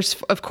 There's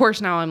of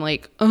course now I'm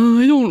like, oh,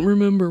 I don't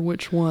remember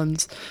which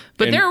ones,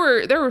 but there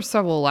were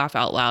several laugh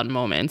out loud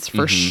moments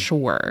for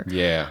sure.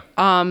 Yeah.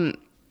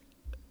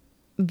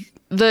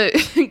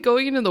 The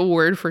going into the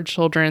ward for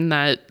children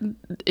that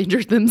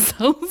injured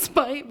themselves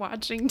by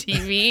watching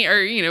TV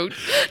or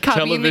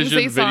copying things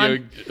they saw.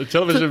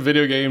 Television,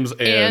 video games,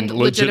 and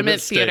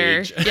legitimate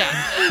theater. Stage.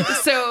 Yeah.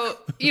 So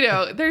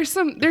there's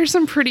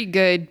some pretty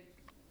good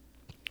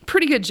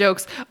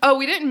jokes. Oh,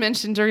 we didn't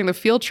mention during the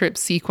field trip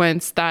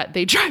sequence that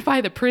they drive by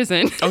the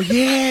prison. Oh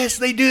yes,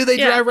 they do. They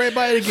drive right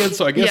by it again.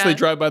 So I guess they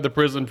drive by the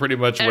prison pretty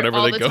much whenever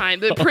all they the go. Time.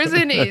 The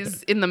prison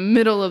is in the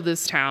middle of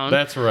this town.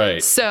 That's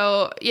right.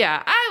 So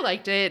yeah, I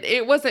liked it.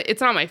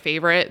 It's not my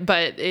favorite,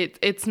 but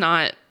it's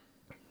not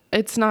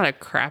a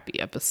crappy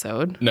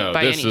episode. No,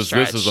 this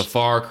is a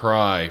far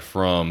cry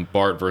from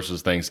Bart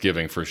versus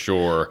Thanksgiving for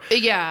sure.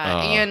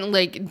 Yeah, and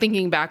like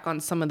thinking back on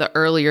some of the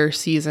earlier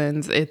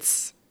seasons,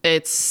 it's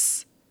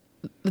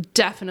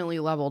definitely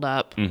leveled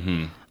up.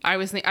 Mm-hmm. I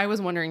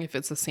was wondering if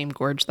it's the same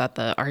gorge that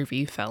the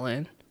RV fell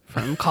in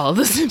from Call of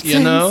the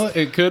Simpsons.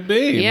 It could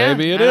be. Yeah,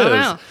 Maybe it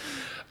is.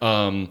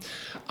 I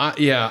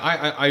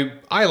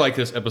like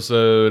this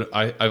episode.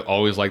 I've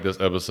always liked this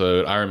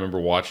episode. I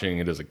remember watching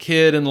it as a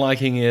kid and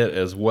liking it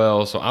as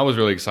well. So I was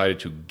really excited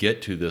to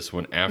get to this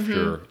one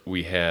after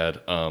we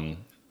had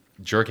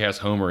Jerkass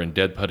Homer in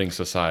Dead Pudding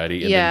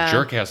Society and then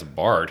Jerkass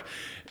Bart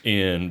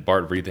in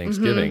Bart v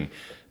Thanksgiving.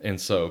 And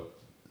so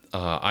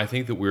I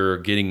think that we're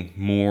getting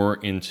more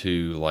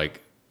into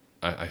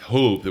I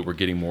hope that we're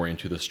getting more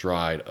into the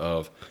stride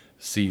of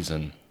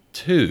season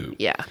 2.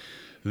 Yeah.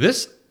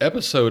 This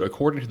episode,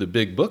 according to the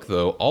big book,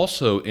 though,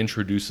 also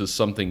introduces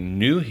something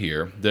new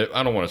here that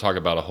I don't want to talk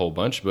about a whole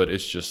bunch, but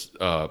it's just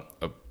a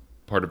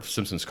part of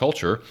Simpsons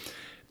culture,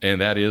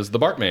 and that is the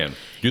Bartman.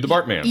 Do the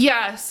Bartman.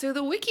 Yeah, so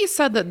the wiki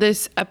said that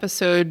this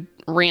episode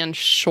ran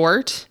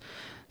short,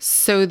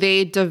 so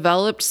they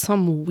developed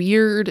some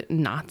weird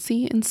not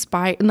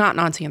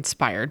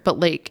Nazi-inspired, but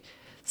like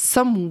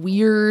some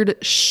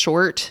weird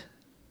short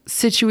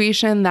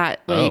situation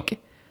that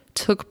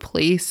took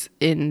place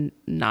in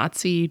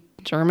Nazi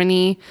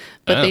Germany,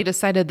 but they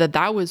decided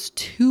that was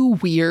too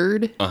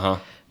weird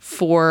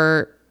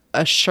for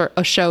a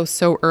show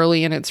so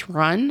early in its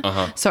run.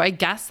 So I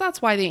guess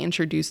that's why they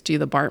introduced Do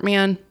the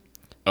Bartman.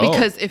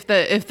 Because if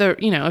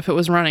it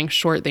was running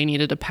short, they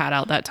needed to pad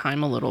out that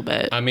time a little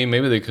bit. I mean,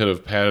 maybe they could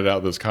have padded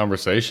out this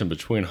conversation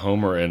between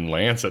Homer and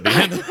Lance at the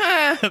end.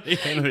 At the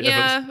end of the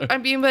episode. I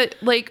mean, but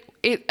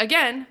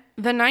again,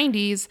 the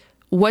 90s.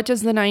 What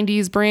does the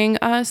 90s bring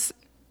us?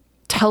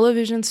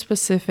 Television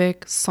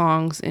specific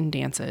songs and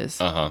dances.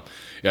 Yeah,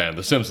 and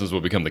the Simpsons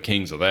will become the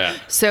kings of that.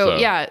 So.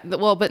 Yeah,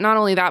 well, but not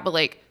only that,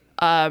 but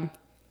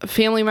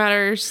Family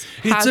Matters.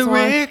 It's a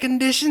rare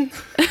condition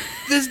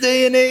this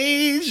day and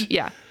age.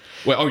 Yeah.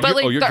 Well, the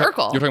Urkel. You're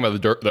talking about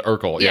the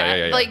Urkel.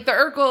 Yeah. Like the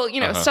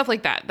Urkel, stuff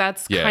like that.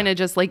 That's kind of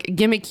just like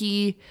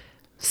gimmicky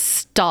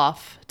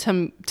stuff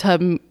to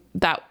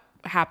that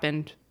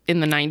happened in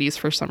the 90s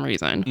for some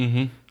reason.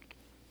 Mm-hmm.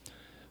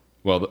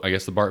 Well, I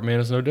guess the Bartman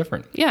is no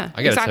different. Yeah,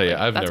 I got to tell you,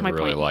 I've never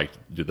really liked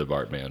the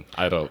Bartman.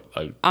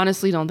 I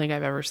honestly don't think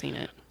I've ever seen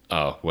it.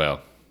 Oh,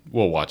 well,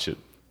 we'll watch it.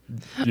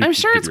 I'm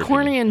sure it's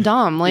corny and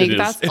dumb.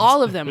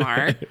 All of them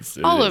are.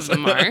 All of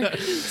them are.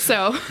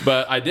 So.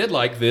 But I did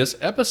like this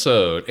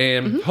episode,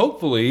 and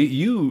hopefully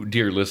you,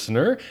 dear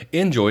listener,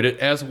 enjoyed it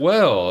as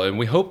well. And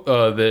we hope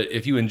that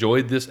if you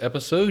enjoyed this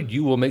episode,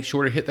 you will make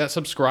sure to hit that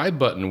subscribe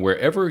button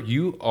wherever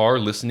you are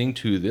listening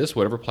to this,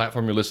 whatever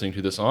platform you're listening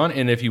to this on.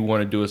 And if you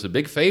want to do us a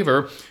big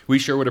favor, we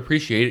sure would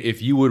appreciate it if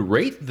you would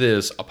rate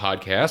this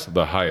podcast,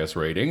 the highest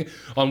rating,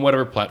 on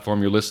whatever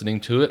platform you're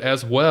listening to it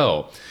as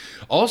well.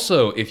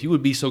 Also, if you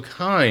would be so so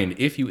kind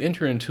if you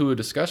enter into a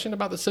discussion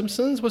about The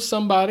Simpsons with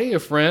somebody, a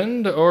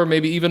friend, or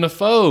maybe even a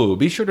foe.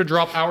 Be sure to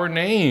drop our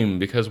name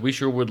because we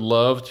sure would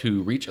love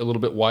to reach a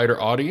little bit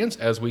wider audience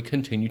as we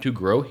continue to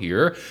grow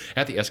here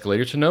at the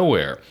Escalator to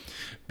Nowhere.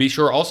 Be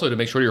sure also to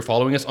make sure you're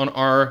following us on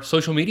our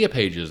social media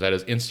pages. That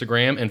is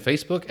Instagram and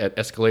Facebook at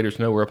Escalators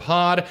Nowhere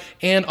Pod,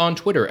 and on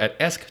Twitter at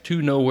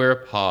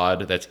Esc2Nowhere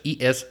Pod. That's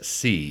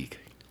ESC.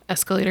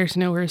 Escalators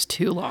Nowhere is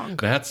too long.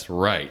 That's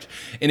right.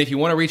 And if you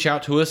want to reach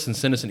out to us and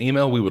send us an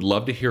email, we would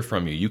love to hear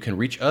from you. You can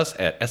reach us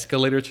at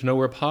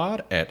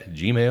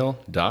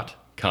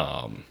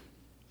escalatortonowherepod@gmail.com.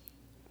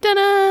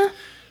 Ta-da!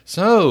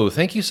 So,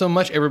 thank you so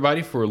much,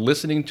 everybody, for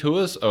listening to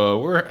us.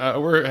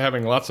 We're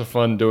having lots of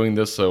fun doing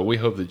this, so we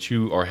hope that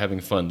you are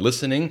having fun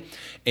listening.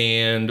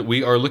 And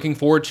we are looking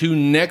forward to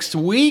next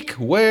week,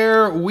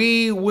 where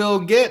we will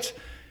get...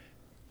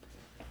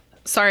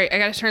 Sorry, I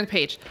gotta turn the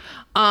page.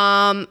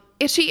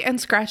 Itchy and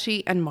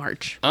Scratchy and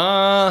Marge.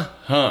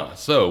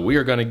 So, we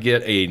are going to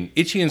get an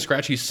Itchy and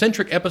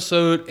Scratchy-centric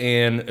episode,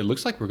 and it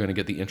looks like we're going to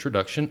get the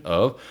introduction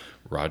of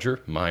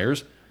Roger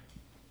Myers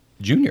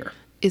Jr.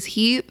 Is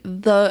he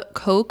the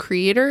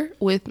co-creator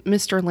with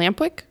Mr.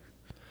 Lampwick?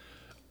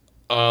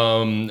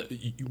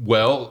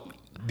 Well,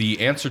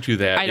 the answer to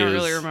that I don't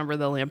really remember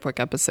the Lampwick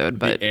episode,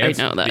 but I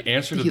know that the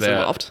answer to he's that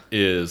involved.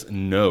 is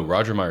no.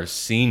 Roger Myers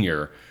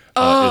Sr. is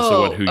the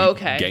one who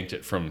ganked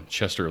it from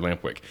Chester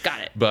Lampwick. Got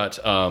it. But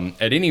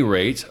at any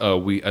rate, it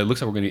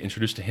looks like we're going to get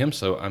introduced to him,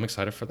 so I'm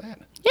excited for that.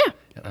 Yeah.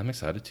 And I'm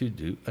excited to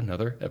do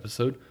another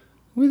episode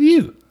with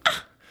you.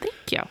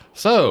 Thank you.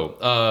 So,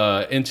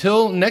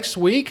 until next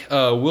week,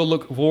 we'll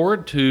look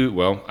forward to,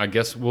 well, I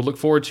guess we'll look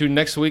forward to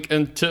next week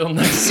until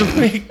next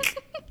week.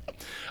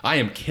 I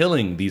am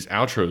killing these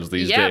outros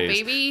these days. Yeah,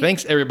 baby.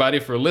 Thanks, everybody,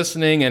 for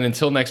listening. And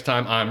until next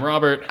time, I'm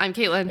Robert. I'm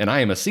Caitlin. And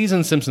I am a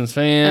seasoned Simpsons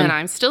fan. And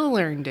I'm still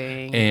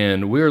learning.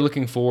 And we're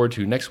looking forward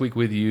to next week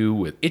with you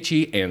with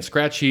Itchy and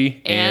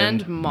Scratchy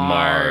and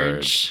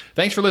Marge.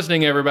 Thanks for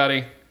listening,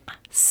 everybody.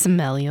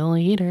 Smell you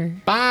later.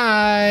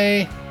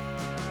 Bye.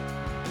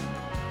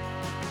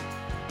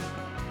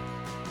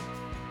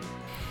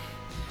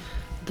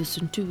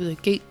 Listen to the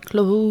gate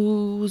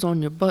close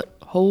on your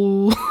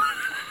butthole.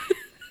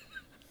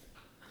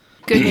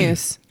 Good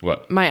news.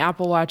 What? My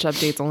Apple Watch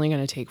update's only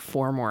going to take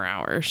 4 more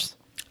hours.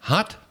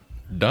 Hot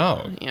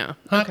dog. Yeah.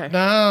 Hot Okay.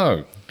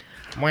 dog.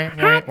 Hot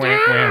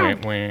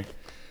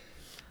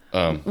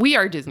dog. We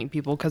are Disney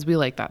people because we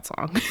like that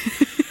song.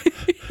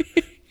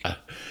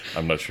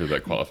 I'm not sure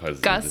that qualifies.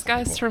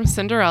 Gus from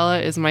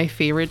Cinderella is my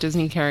favorite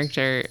Disney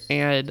character,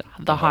 and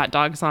the hot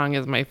dog song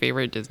is my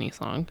favorite Disney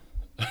song.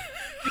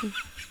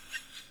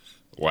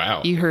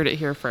 Wow. You heard it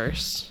here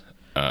first.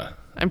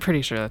 I'm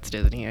pretty sure that's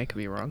Disney. I could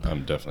be wrong.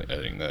 I'm definitely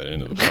editing that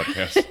into the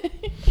podcast.